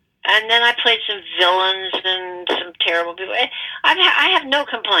then I played some villains and some terrible people. I have no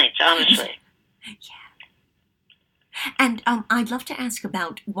complaints, honestly. Yeah. And I'd love to ask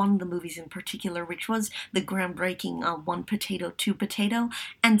about one of the movies in particular, which was the groundbreaking One Potato, Two Potato.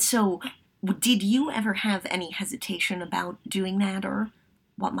 And so, did you ever have any hesitation about doing that, or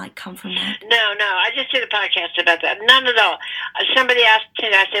what might come from that? No, I just did a podcast about that. None at all. Somebody asked me,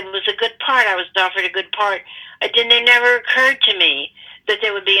 I said it was a good part. I was offered a good part. It never occurred to me that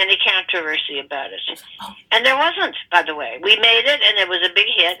there would be any controversy about it. And there wasn't, by the way. We made it, and it was a big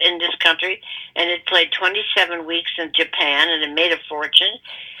hit in this country, and it played 27 weeks in Japan, and it made a fortune.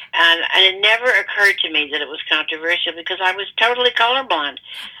 And it never occurred to me that it was controversial because I was totally colorblind.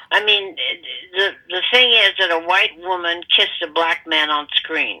 I mean, the thing is that a white woman kissed a black man on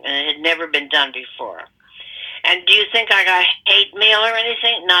screen, and it had never been done before. And do you think I got hate mail or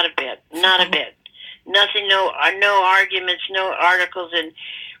anything? Not a bit. Not a bit. Nothing, no arguments, no articles in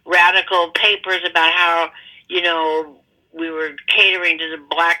radical papers about how, we were catering to the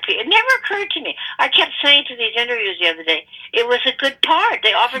black people. It never occurred to me. I kept saying to these interviews the other day, it was a good part.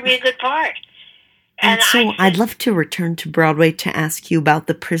 They offered me a good part. And so I'd love to return to Broadway to ask you about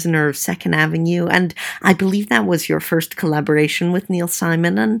The Prisoner of Second Avenue. And I believe that was your first collaboration with Neil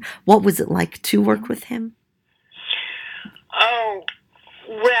Simon. And what was it like to work with him? Oh,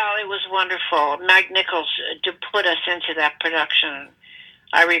 well, it was wonderful. Mike Nichols, to put us into that production,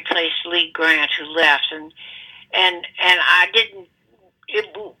 I replaced Lee Grant, who left, and I didn't.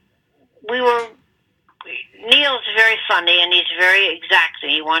 Neil's very funny, and he's very exacting.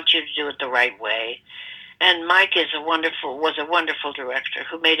 He wants you to do it the right way. And Mike was a wonderful director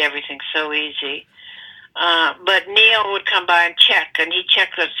who made everything so easy. But Neil would come by and check, and he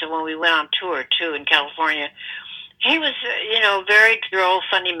checked us when we went on tour too in California. He was, very droll,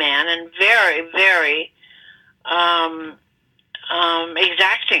 funny man, and very, very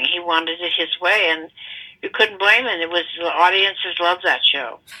exacting. He wanted it his way, and you couldn't blame him. The audiences loved that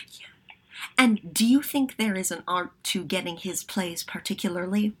show. And do you think there is an art to getting his plays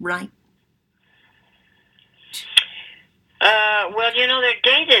particularly right? Well, they're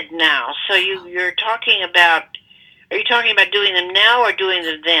dated now. So you're talking about. Are you talking about doing them now or doing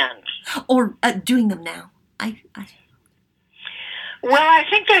them then? Or doing them now? Well, I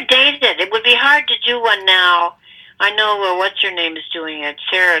think they're dated. It would be hard to do one now. I know what's her name is doing it,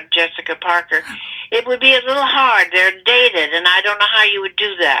 Sarah Jessica Parker. It would be a little hard. They're dated, and I don't know how you would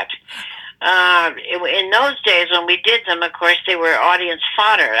do that. In those days when we did them, of course, they were audience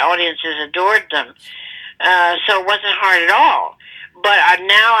fodder. Audiences adored them. So it wasn't hard at all. But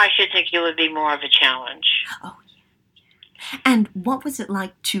now I should think it would be more of a challenge. Oh, yeah. And what was it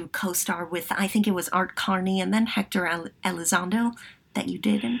like to co-star with, I think it was Art Carney and then Hector Elizondo that you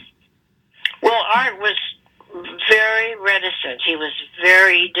did? Well, Art was very reticent. He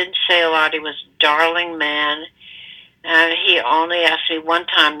didn't say a lot. He was a darling man. And he only asked me one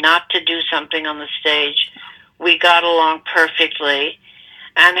time not to do something on the stage. We got along perfectly.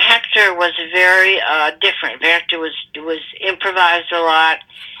 And Hector was very different. Hector was improvised a lot,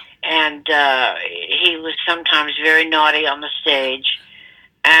 and he was sometimes very naughty on the stage.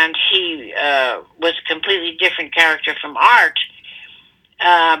 And he was a completely different character from Art,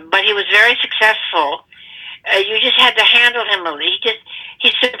 but he was very successful. You just had to handle him a little.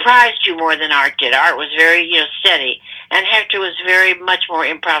 He surprised you more than Art did. Art was very, steady, and Hector was very much more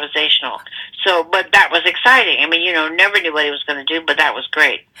improvisational. So, but that was exciting. I mean, never knew what he was going to do, but that was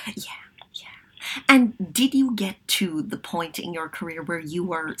great. Yeah. And did you get to the point in your career where you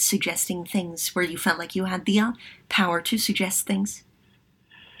were suggesting things, where you felt like you had the power to suggest things?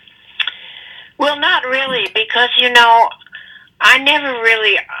 Well, not really, because,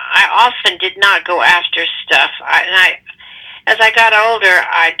 I often did not go after stuff. As I got older,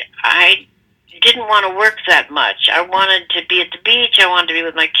 I didn't want to work that much. I wanted to be at the beach. I wanted to be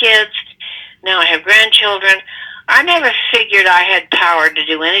with my kids. Now I have grandchildren. I never figured I had power to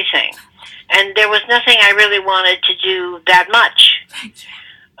do anything. And there was nothing I really wanted to do that much.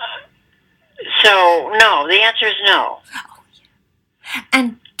 So, no, the answer is no.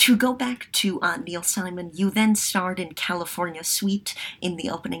 And to go back to Neil Simon, you then starred in California Suite in the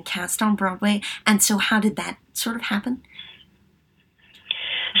opening cast on Broadway. And so how did that sort of happen?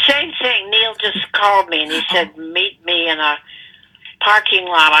 Same thing. Neil just called me and he said, meet me in a parking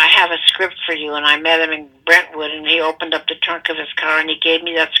lot. I have a script for you. And I met him in Brentwood, and he opened up the trunk of his car and he gave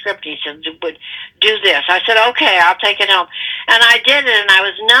me that script. He said, do this. I said, okay, I'll take it home. And I did it, and I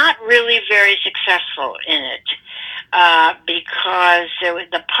was not really very successful in it. Because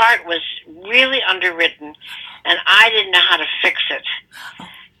the part was really underwritten, and I didn't know how to fix it.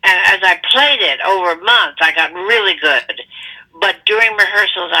 And as I played it over months, I got really good. But during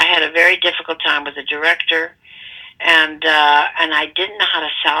rehearsals, I had a very difficult time with the director, and I didn't know how to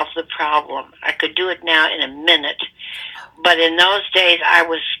solve the problem. I could do it now in a minute, but in those days, I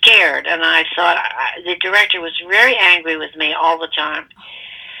was scared, and I thought the director was very angry with me all the time,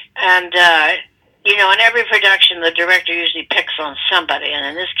 and. In every production, the director usually picks on somebody, and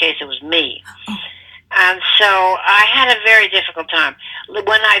in this case, it was me. And so I had a very difficult time. When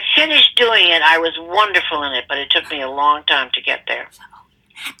I finished doing it, I was wonderful in it, but it took me a long time to get there.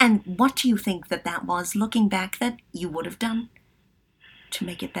 And what do you think that was, looking back, that you would have done to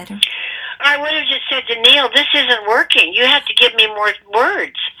make it better? I would have just said to Neil, this isn't working. You have to give me more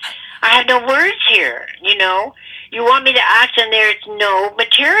words. I have no words here, You want me to act and there's no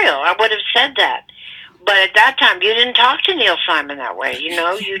material. I would have said that. But at that time, you didn't talk to Neil Simon that way,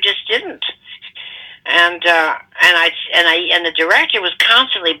 you just didn't. And the director was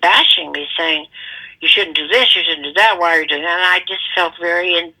constantly bashing me, saying, you shouldn't do this, you shouldn't do that, why are you doing that? And I just felt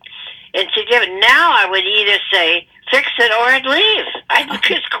very insignificant. Now I would either say, fix it, or I'd leave. I'd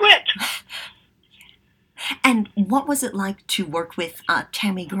just quit. And what was it like to work with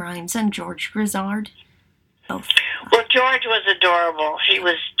Tammy Grimes and George Grizzard? Both. Well, George was adorable. He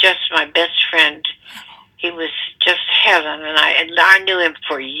was just my best friend. He was just heaven, and I knew him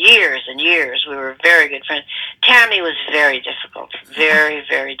for years and years. We were very good friends. Tammy was very difficult, very,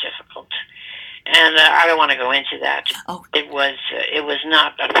 very difficult, and I don't want to go into that. Oh. It was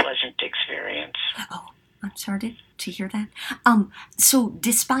not a pleasant experience. Oh, I'm sorry to hear that. So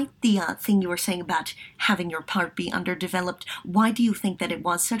despite the thing you were saying about having your part be underdeveloped, why do you think that it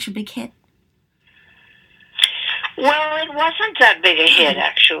was such a big hit? Well, it wasn't that big a hit,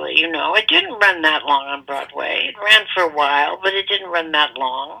 actually, It didn't run that long on Broadway. It ran for a while, but it didn't run that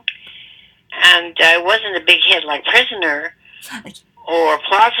long. And it wasn't a big hit like Prisoner or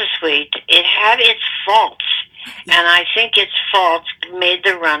Plaza Suite. It had its faults, and I think its faults made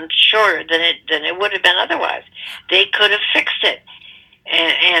the run shorter than it would have been otherwise. They could have fixed it.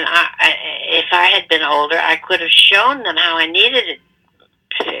 And if I had been older, I could have shown them how I needed it.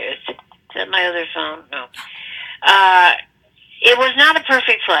 Is that my other phone? No. It was not a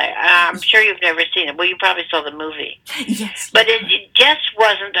perfect play. I'm sure you've never seen it. Well, you probably saw the movie. Yes. But it just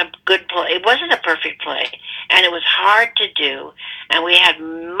wasn't a good play. It wasn't a perfect play. and it was hard to do, and we had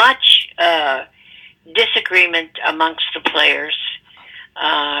much disagreement amongst the players.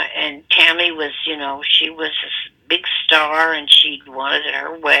 And Tammy was, she was a big star, and she wanted it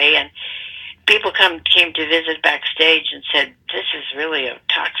her way, and people came to visit backstage and said, "This is really a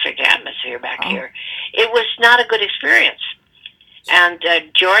toxic atmosphere back here." It was not a good experience. And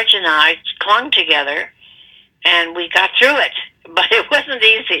George and I clung together, and we got through it, but it wasn't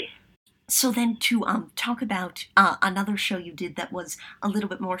easy. So then to talk about another show you did that was a little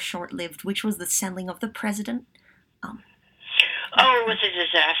bit more short-lived, which was The Selling of the President. It was a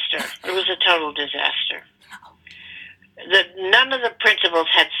disaster. It was a total disaster. None of the principals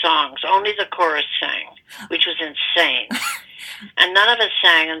had songs. Only the chorus sang, which was insane. And none of us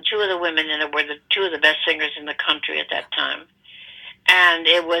sang, and two of the women in it were two of the best singers in the country at that time. And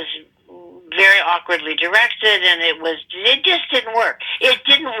it was very awkwardly directed, and it just didn't work. It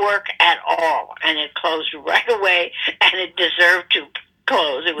didn't work at all, and it closed right away, and it deserved to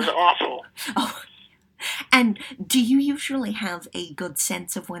close. It was awful. Oh. And do you usually have a good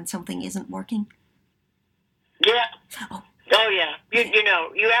sense of when something isn't working? Yeah. Oh yeah.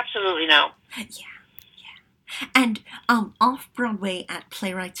 You absolutely know. Yeah. And off-Broadway at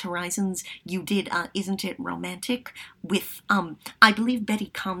Playwrights Horizons, you did Isn't It Romantic? With, I believe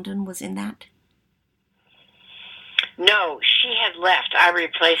Betty Comden was in that? No, she had left. I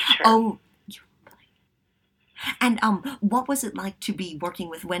replaced her. Oh. And what was it like to be working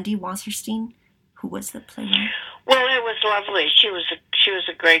with Wendy Wasserstein, who was the playwright? Well, it was lovely. She was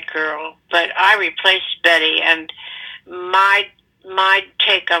a great girl, but I replaced Betty, and my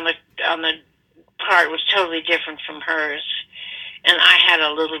take on the part was totally different from hers, and I had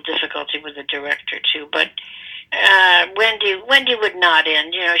a little difficulty with the director too. But Wendy would nod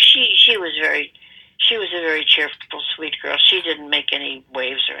in. She was a very cheerful, sweet girl. She didn't make any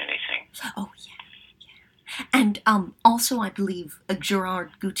waves or anything. Oh yeah. And also, I believe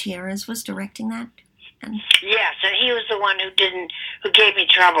Gerard Gutierrez was directing that. Yes, and he was the one who gave me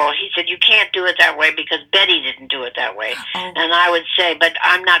trouble. He said, "You can't do it that way because Betty didn't do it that way." Oh. And I would say, "But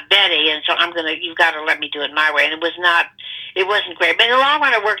I'm not Betty, and so you've got to let me do it my way." And it wasn't great. But in the long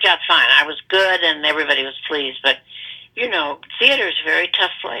run, it worked out fine. I was good, and everybody was pleased. But, theater is a very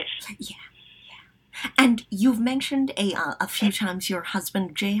tough place. Yeah. And you've mentioned a few times your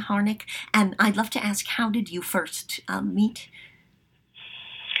husband, Jay Harnick, and I'd love to ask, how did you first meet?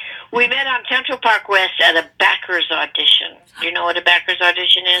 We met on Central Park West at a backers audition. Do you know what a backers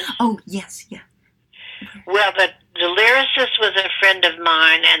audition is? Oh, yes, yeah. Well, the lyricist was a friend of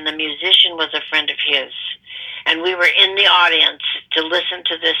mine, and the musician was a friend of his. And we were in the audience to listen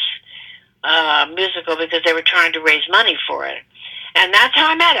to this musical because they were trying to raise money for it. And that's how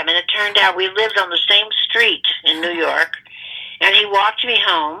I met him. And it turned out we lived on the same street in New York. And he walked me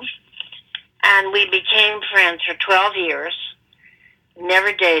home. And we became friends for 12 years.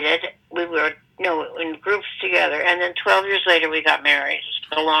 Never dated. We were, in groups together. And then 12 years later, we got married.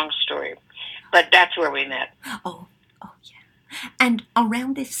 It's a long story. But that's where we met. Oh, yeah. And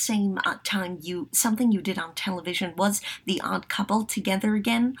around this same time, something you did on television was The Odd Couple together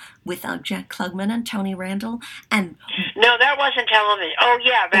again with Jack Klugman and Tony Randall. And no, that wasn't television. Oh,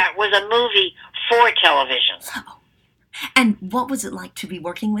 yeah, that was a movie for television. Oh. And what was it like to be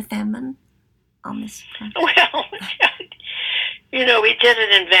working with them on this? Well, we did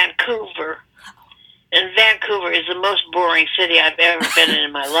it in Vancouver. And Vancouver is the most boring city I've ever been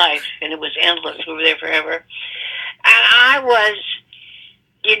in my life, and it was endless. We were there forever. And I was,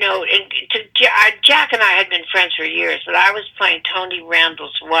 Jack and I had been friends for years, but I was playing Tony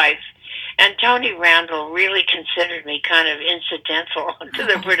Randall's wife, and Tony Randall really considered me kind of incidental to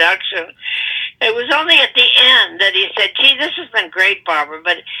the production. It was only at the end that he said, "Gee, this has been great, Barbara,"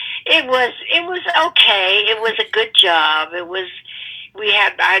 but it was okay. It was a good job.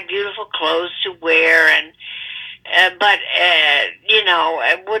 I had beautiful clothes to wear, and I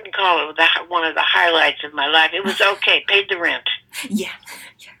wouldn't call it one of the highlights of my life. It was okay, paid the rent. Yeah.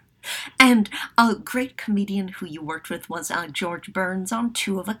 And a great comedian who you worked with was George Burns on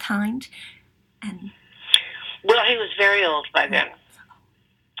Two of a Kind. Well, he was very old by then.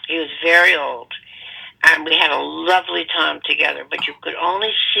 He was very old, and we had a lovely time together, but you could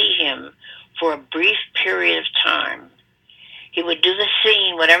only see him for a brief period of time. He would do the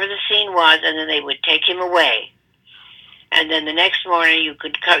scene, whatever the scene was, and then they would take him away. And then the next morning you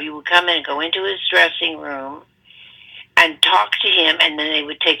would come in and go into his dressing room and talk to him, and then they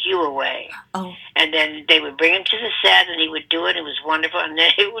would take you away. Oh. And then they would bring him to the set, and he would do it. It was wonderful. And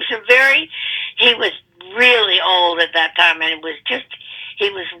then he was really old at that time, and he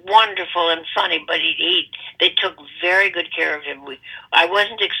was wonderful and funny, but they took very good care of him. I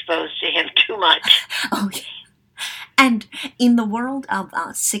wasn't exposed to him too much. Oh, And in the world of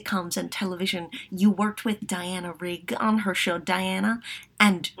sitcoms and television, you worked with Diana Rigg on her show Diana.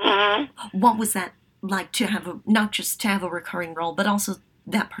 And what was that like to have not just to have a recurring role, but also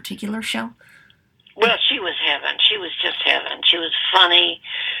that particular show? Well, she was heaven. She was just heaven. She was funny,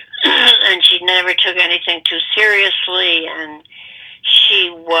 and she never took anything too seriously, and she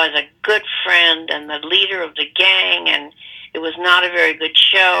was a good friend and the leader of the gang, and it was not a very good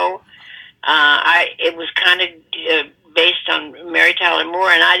show. It was kind of based on Mary Tyler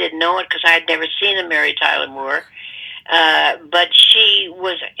Moore, and I didn't know it because I had never seen a Mary Tyler Moore. But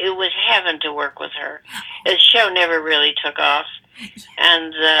it was heaven to work with her. The show never really took off,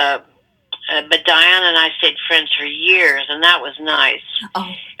 and but Diana and I stayed friends for years, and that was nice.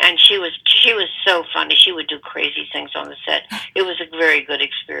 Oh. And she was so funny. She would do crazy things on the set. It was a very good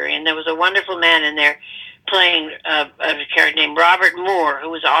experience. There was a wonderful man in there playing a character named Robert Moore, who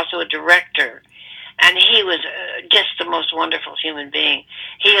was also a director, and he was just the most wonderful human being.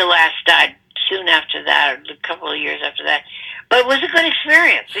 He, alas, died soon after that, or a couple of years after that. But it was a good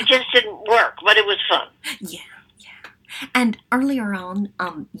experience. It just didn't work, but it was fun. Yeah. And earlier on,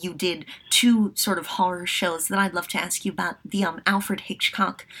 you did 2 sort of horror shows that I'd love to ask you about, the Alfred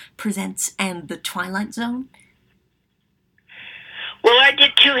Hitchcock Presents and The Twilight Zone. Well, I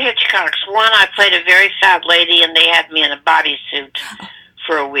did 2 Hitchcocks. One, I played a very fat lady, and they had me in a bodysuit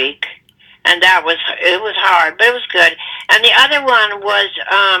for a week. And it was hard, but it was good. And the other one was,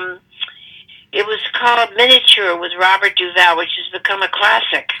 it was called Miniature with Robert Duvall, which has become a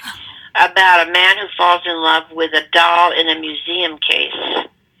classic, about a man who falls in love with a doll in a museum case. And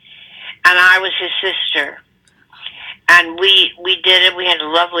I was his sister. And we did it. We had a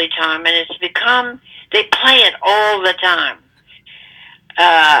lovely time. And it's become, they play it all the time.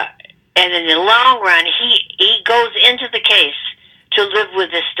 And in the long run, he goes into the case to live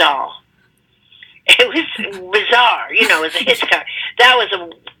with this doll. It was bizarre, as a Hitchcock. That was a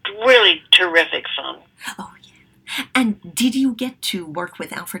really terrific fun. Oh, yeah. And did you get to work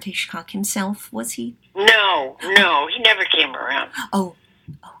with Alfred Hitchcock himself, was he? No, he never came around. Oh.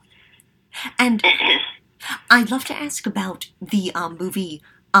 And I'd love to ask about the movie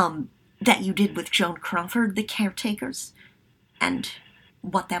that you did with Joan Crawford, The Caretakers, and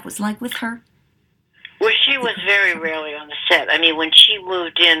what that was like with her. Well, she was very rarely on the set. I mean, when she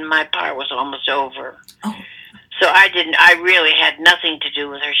moved in, my part was almost over. Oh. So I really had nothing to do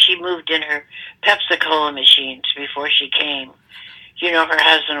with her. She moved in her Pepsi-Cola machines before she came. Her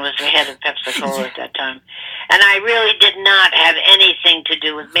husband was the head of Pepsi-Cola at that time. And I really did not have anything to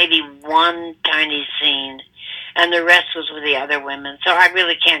do with maybe one tiny scene. And the rest was with the other women. So I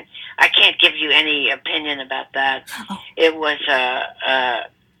really can't give you any opinion about that. Oh.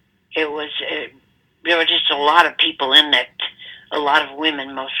 There were just a lot of people in it, a lot of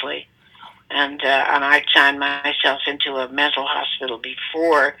women mostly. And I signed myself into a mental hospital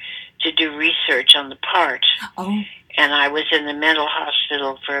before to do research on the part. Oh. And I was in the mental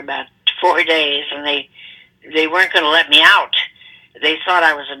hospital for about 4 days, and they weren't going to let me out. They thought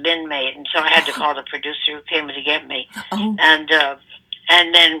I was an inmate, and so I had to call the producer who came to get me. Oh. And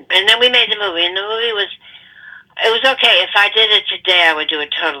then we made the movie, and the movie was okay. If I did it today, I would do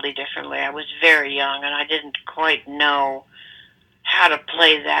it totally differently. I was very young, and I didn't quite know how to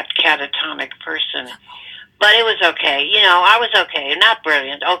play that catatonic person. But it was okay. I was okay. Not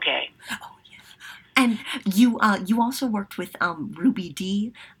brilliant. Okay. Oh, yeah. And you also worked with Ruby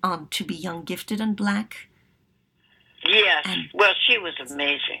Dee on To Be Young, Gifted, and Black. Yes. Well, she was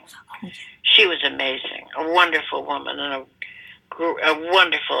amazing. Oh, yeah. She was amazing. A wonderful woman and a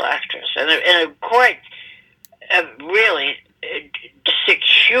wonderful actress. And a quite really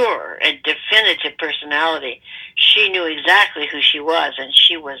secure and definitive personality. She knew exactly who she was, and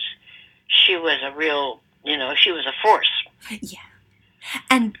she was a real, she was a force. Yeah.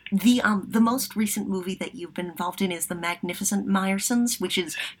 And the most recent movie that you've been involved in is The Magnificent Meyersons, which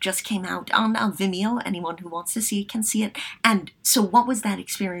just came out on Vimeo. Anyone who wants to see it can see it. And so what was that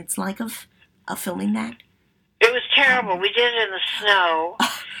experience like of filming that? It was terrible. We did it in the snow.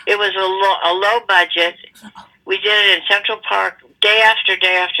 It was a low budget. We did it in Central Park day after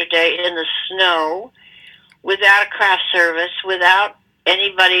day after day in the snow, without a craft service, without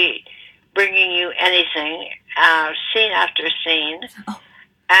anybody bringing you anything, scene after scene. Oh.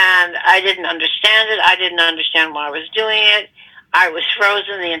 And I didn't understand it. I didn't understand why I was doing it. I was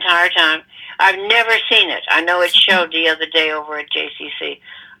frozen the entire time. I've never seen it. I know it showed the other day over at JCC.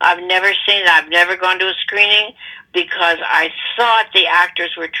 I've never seen it. I've never gone to a screening because I thought the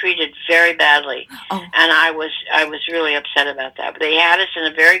actors were treated very badly. Oh. And I was really upset about that. But they had us in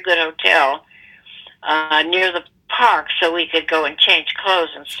a very good hotel near the park so we could go and change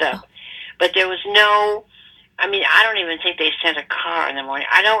clothes and stuff. But there was no I mean, I don't even think they sent a car in the morning.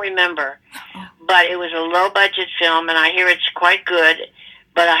 I don't remember. But it was a low-budget film, and I hear it's quite good,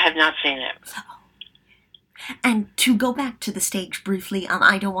 but I have not seen it. And to go back to the stage briefly,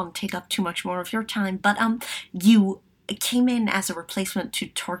 I don't want to take up too much more of your time, but you came in as a replacement to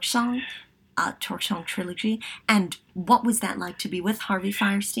Torch Song Trilogy, and what was that like to be with Harvey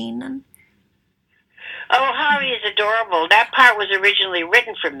Fierstein? And Oh, Harvey is adorable. That part was originally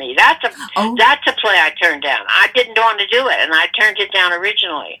written for me. That's a play I turned down. I didn't want to do it, and I turned it down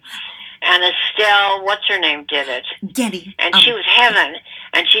originally. And Estelle, what's her name, did it. Getty. And she was heaven,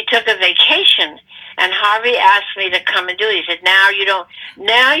 and she took a vacation, and Harvey asked me to come and do it. He said, now you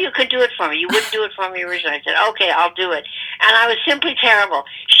can do it for me. You wouldn't do it for me originally. I said, okay, I'll do it. And I was simply terrible.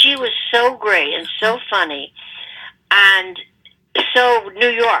 She was so great and so funny, and so New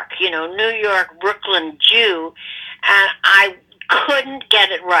York, Brooklyn Jew, and I couldn't get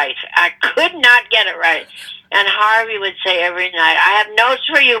it right. I could not get it right. And Harvey would say every night, I have notes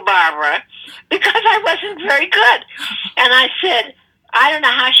for you, Barbara, because I wasn't very good. And I said, I don't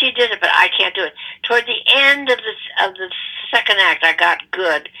know how she did it, but I can't do it. Toward the end of the second act, I got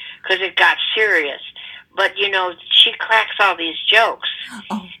good because it got serious. But, she cracks all these jokes.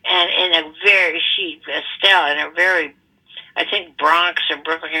 Oh. And Estelle, in a very, I think, Bronx or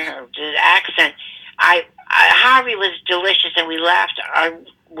Brooklyn accent, Harvey was delicious, and we laughed our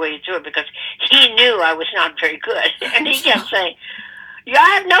way through it because he knew I was not very good. And he kept saying, I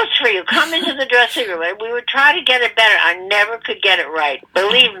have notes for you. Come into the dressing room. And we would try to get it better. I never could get it right.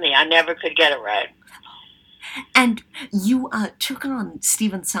 Believe me, I never could get it right. And you took on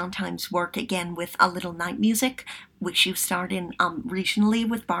Stephen Sondheim's work again with A Little Night Music, which you starred in regionally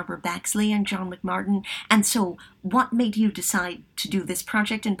with Barbara Baxley and John McMartin. And so what made you decide to do this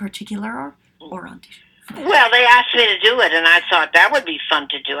project in particular or audition? Well, they asked me to do it, and I thought that would be fun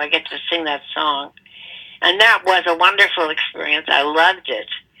to do. I get to sing that song. And that was a wonderful experience. I loved it.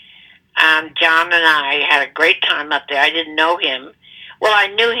 John and I had a great time up there. I didn't know him. Well, I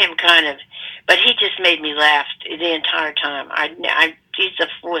knew him kind of, but he just made me laugh the entire time. He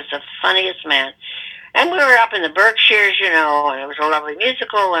was the funniest man. And we were up in the Berkshires, and it was a lovely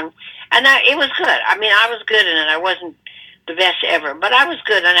musical, and it was good. I mean, I was good in it. I wasn't the best ever, but I was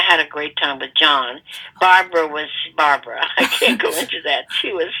good, and I had a great time with John. Barbara was Barbara. I can't go into that.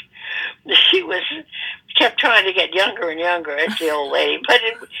 She was kept trying to get younger and younger as the old lady, but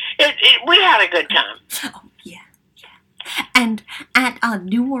we had a good time. Oh, yeah. And at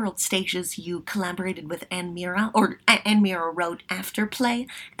New World Stages, you collaborated with Anne Meara, or Anne Meara wrote Afterplay,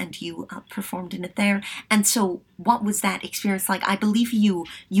 and you performed in it there. And so, what was that experience like? I believe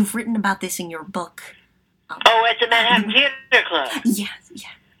you've written about this in your book. At the Manhattan Theater Club. Yeah.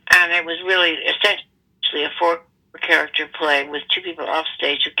 And it was really essentially a four-character play with two people off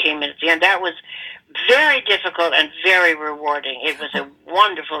stage who came in at the end. That was very difficult and very rewarding. It was a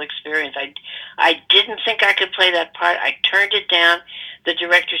wonderful experience. I didn't think I could play that part. I turned it down. The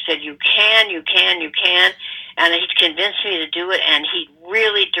director said, you can. And he convinced me to do it, and he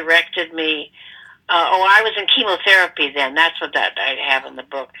really directed me. I was in chemotherapy then. That's what I have in the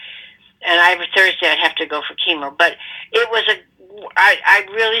book. And every Thursday I'd have to go for chemo. But it was I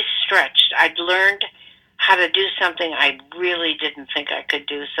really stretched. I'd learned how to do something I really didn't think I could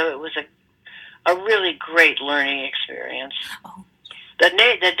do. So it was a really great learning experience. Oh. The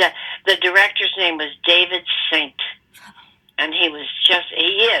director's name was David Saint. And he is just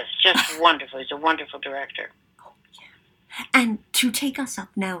wonderful. He's a wonderful director. Oh, yeah. And to take us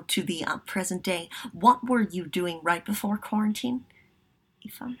up now to the present day, what were you doing right before quarantine,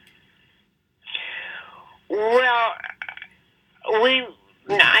 Aoife? Well,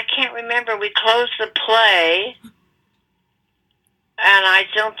 I can't remember. We closed the play, and I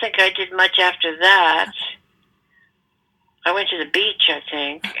don't think I did much after that. I went to the beach, I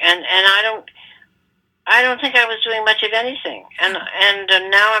think, and I don't think I was doing much of anything. And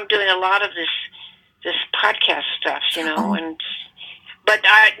now I'm doing a lot of this podcast stuff, but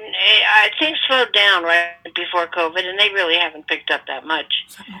I think slowed down right before COVID, and they really haven't picked up that much.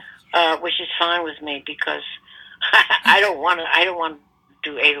 Which is fine with me because I don't want to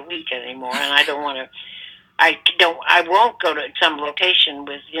do 8 a week anymore, and I won't go to some location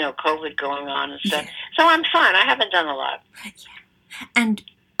with COVID going on and stuff. Yeah. So I'm fine. I haven't done a lot. Yeah. And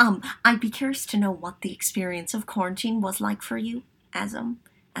I'd be curious to know what the experience of quarantine was like for you as an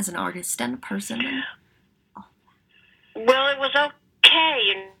artist and a person. Well, it was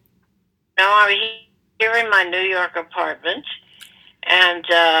okay. I was here in my New York apartment. And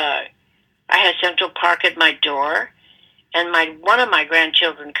I had Central Park at my door, and one of my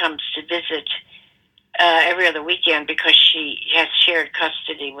grandchildren comes to visit every other weekend because she has shared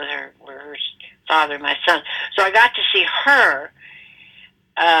custody with her father and my son. So I got to see her.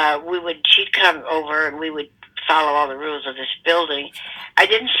 She'd come over and we would follow all the rules of this building. I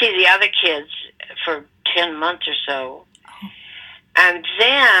didn't see the other kids for 10 months or so. And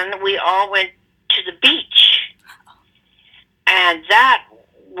then we all went to the beach. And that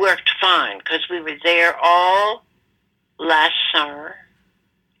worked fine because we were there all last summer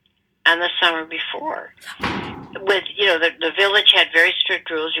and the summer before. With, the village had very strict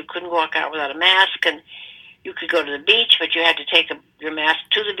rules. You couldn't walk out without a mask, and you could go to the beach, but you had to take your mask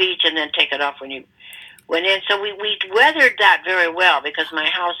to the beach and then take it off when you went in. So we weathered that very well because my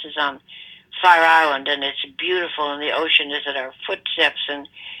house is on Fire Island and it's beautiful, and the ocean is at our footsteps,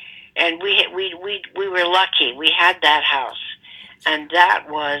 and we were lucky. We had that house, and that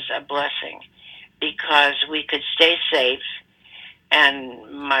was a blessing because we could stay safe. And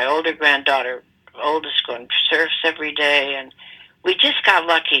my older granddaughter, oldest, going surfs every day, and we just got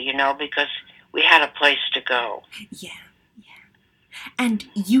lucky, because we had a place to go. Yeah. And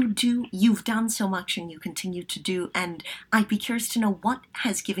you've done so much and you continue to do, and I'd be curious to know what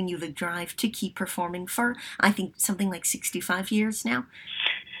has given you the drive to keep performing for, I think, something like 65 years now?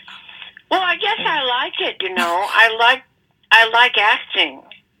 Well, I guess I like it, I like acting.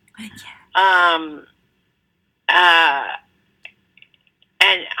 Yeah.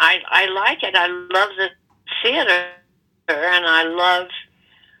 And I like it. I love the theater, and I love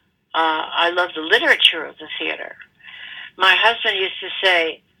the literature of the theater. My husband used to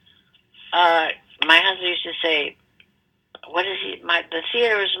say, the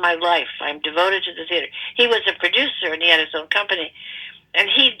theater is my life. I'm devoted to the theater. He was a producer, and he had his own company. And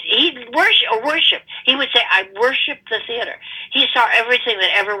he'd worship. He would say, I worship the theater. He saw everything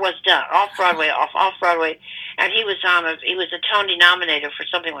that ever was done, off-Broadway, off-Broadway. And he was a Tony nominator for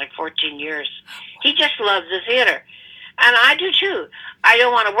something like 14 years. He just loves the theater. And I do too. I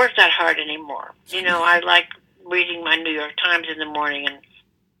don't want to work that hard anymore. I like reading my New York Times in the morning, and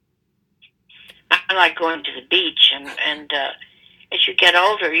I like going to the beach, and as you get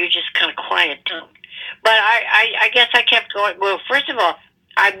older, you just kind of quiet down. But I guess I kept going. Well, first of all,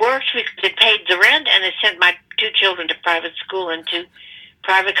 I worked because it paid the rent, and it sent my 2 children to private school and to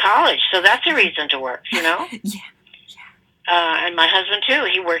private college. So that's a reason to work, Yeah. And my husband too.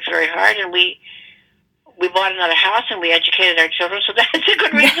 He worked very hard, and we bought another house, and we educated our children. So that's a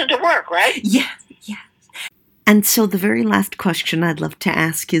good reason to work, right? Yeah. And so the very last question I'd love to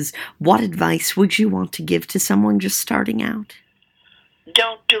ask is, what advice would you want to give to someone just starting out?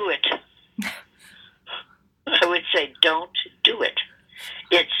 Don't do it. I would say don't do it.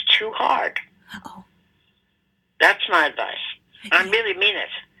 It's too hard. Oh. That's my advice. I really mean it.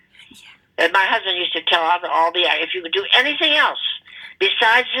 Yeah. And my husband used to tell all the if you could do anything else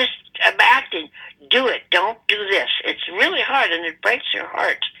besides this acting, do it. Don't do this. It's really hard, and it breaks your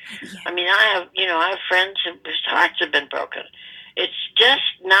heart. Yeah. I mean, I have friends whose hearts have been broken. It's just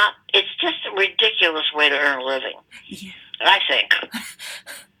a ridiculous way to earn a living. Yeah. I think.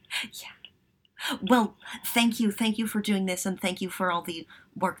 Yeah. Well, thank you for doing this, and thank you for all the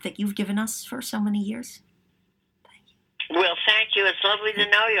work that you've given us for so many years. Well, thank you. It's lovely to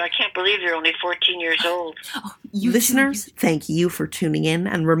know you. I can't believe you're only 14 years old. Oh, listeners, thank you for tuning in,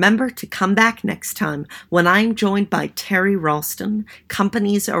 and remember to come back next time when I'm joined by Terry Ralston,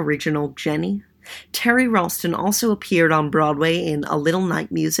 company's original Jenny. Terry Ralston also appeared on Broadway in A Little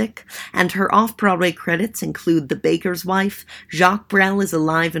Night Music, and her off-Broadway credits include The Baker's Wife, Jacques Brel is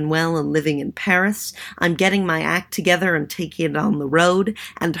Alive and Well and Living in Paris, I'm Getting My Act Together and Taking It on the Road,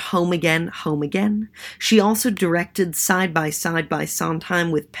 and Home Again, Home Again. She also directed Side by Side by Sondheim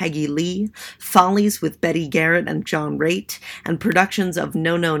with Peggy Lee, Follies with Betty Garrett and John Raitt, and productions of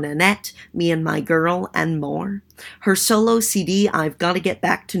No No Nanette, Me and My Girl, and more. Her solo CD, I've Gotta Get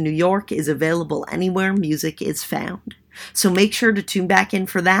Back to New York, is available anywhere music is found. So make sure to tune back in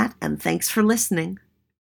for that, and thanks for listening.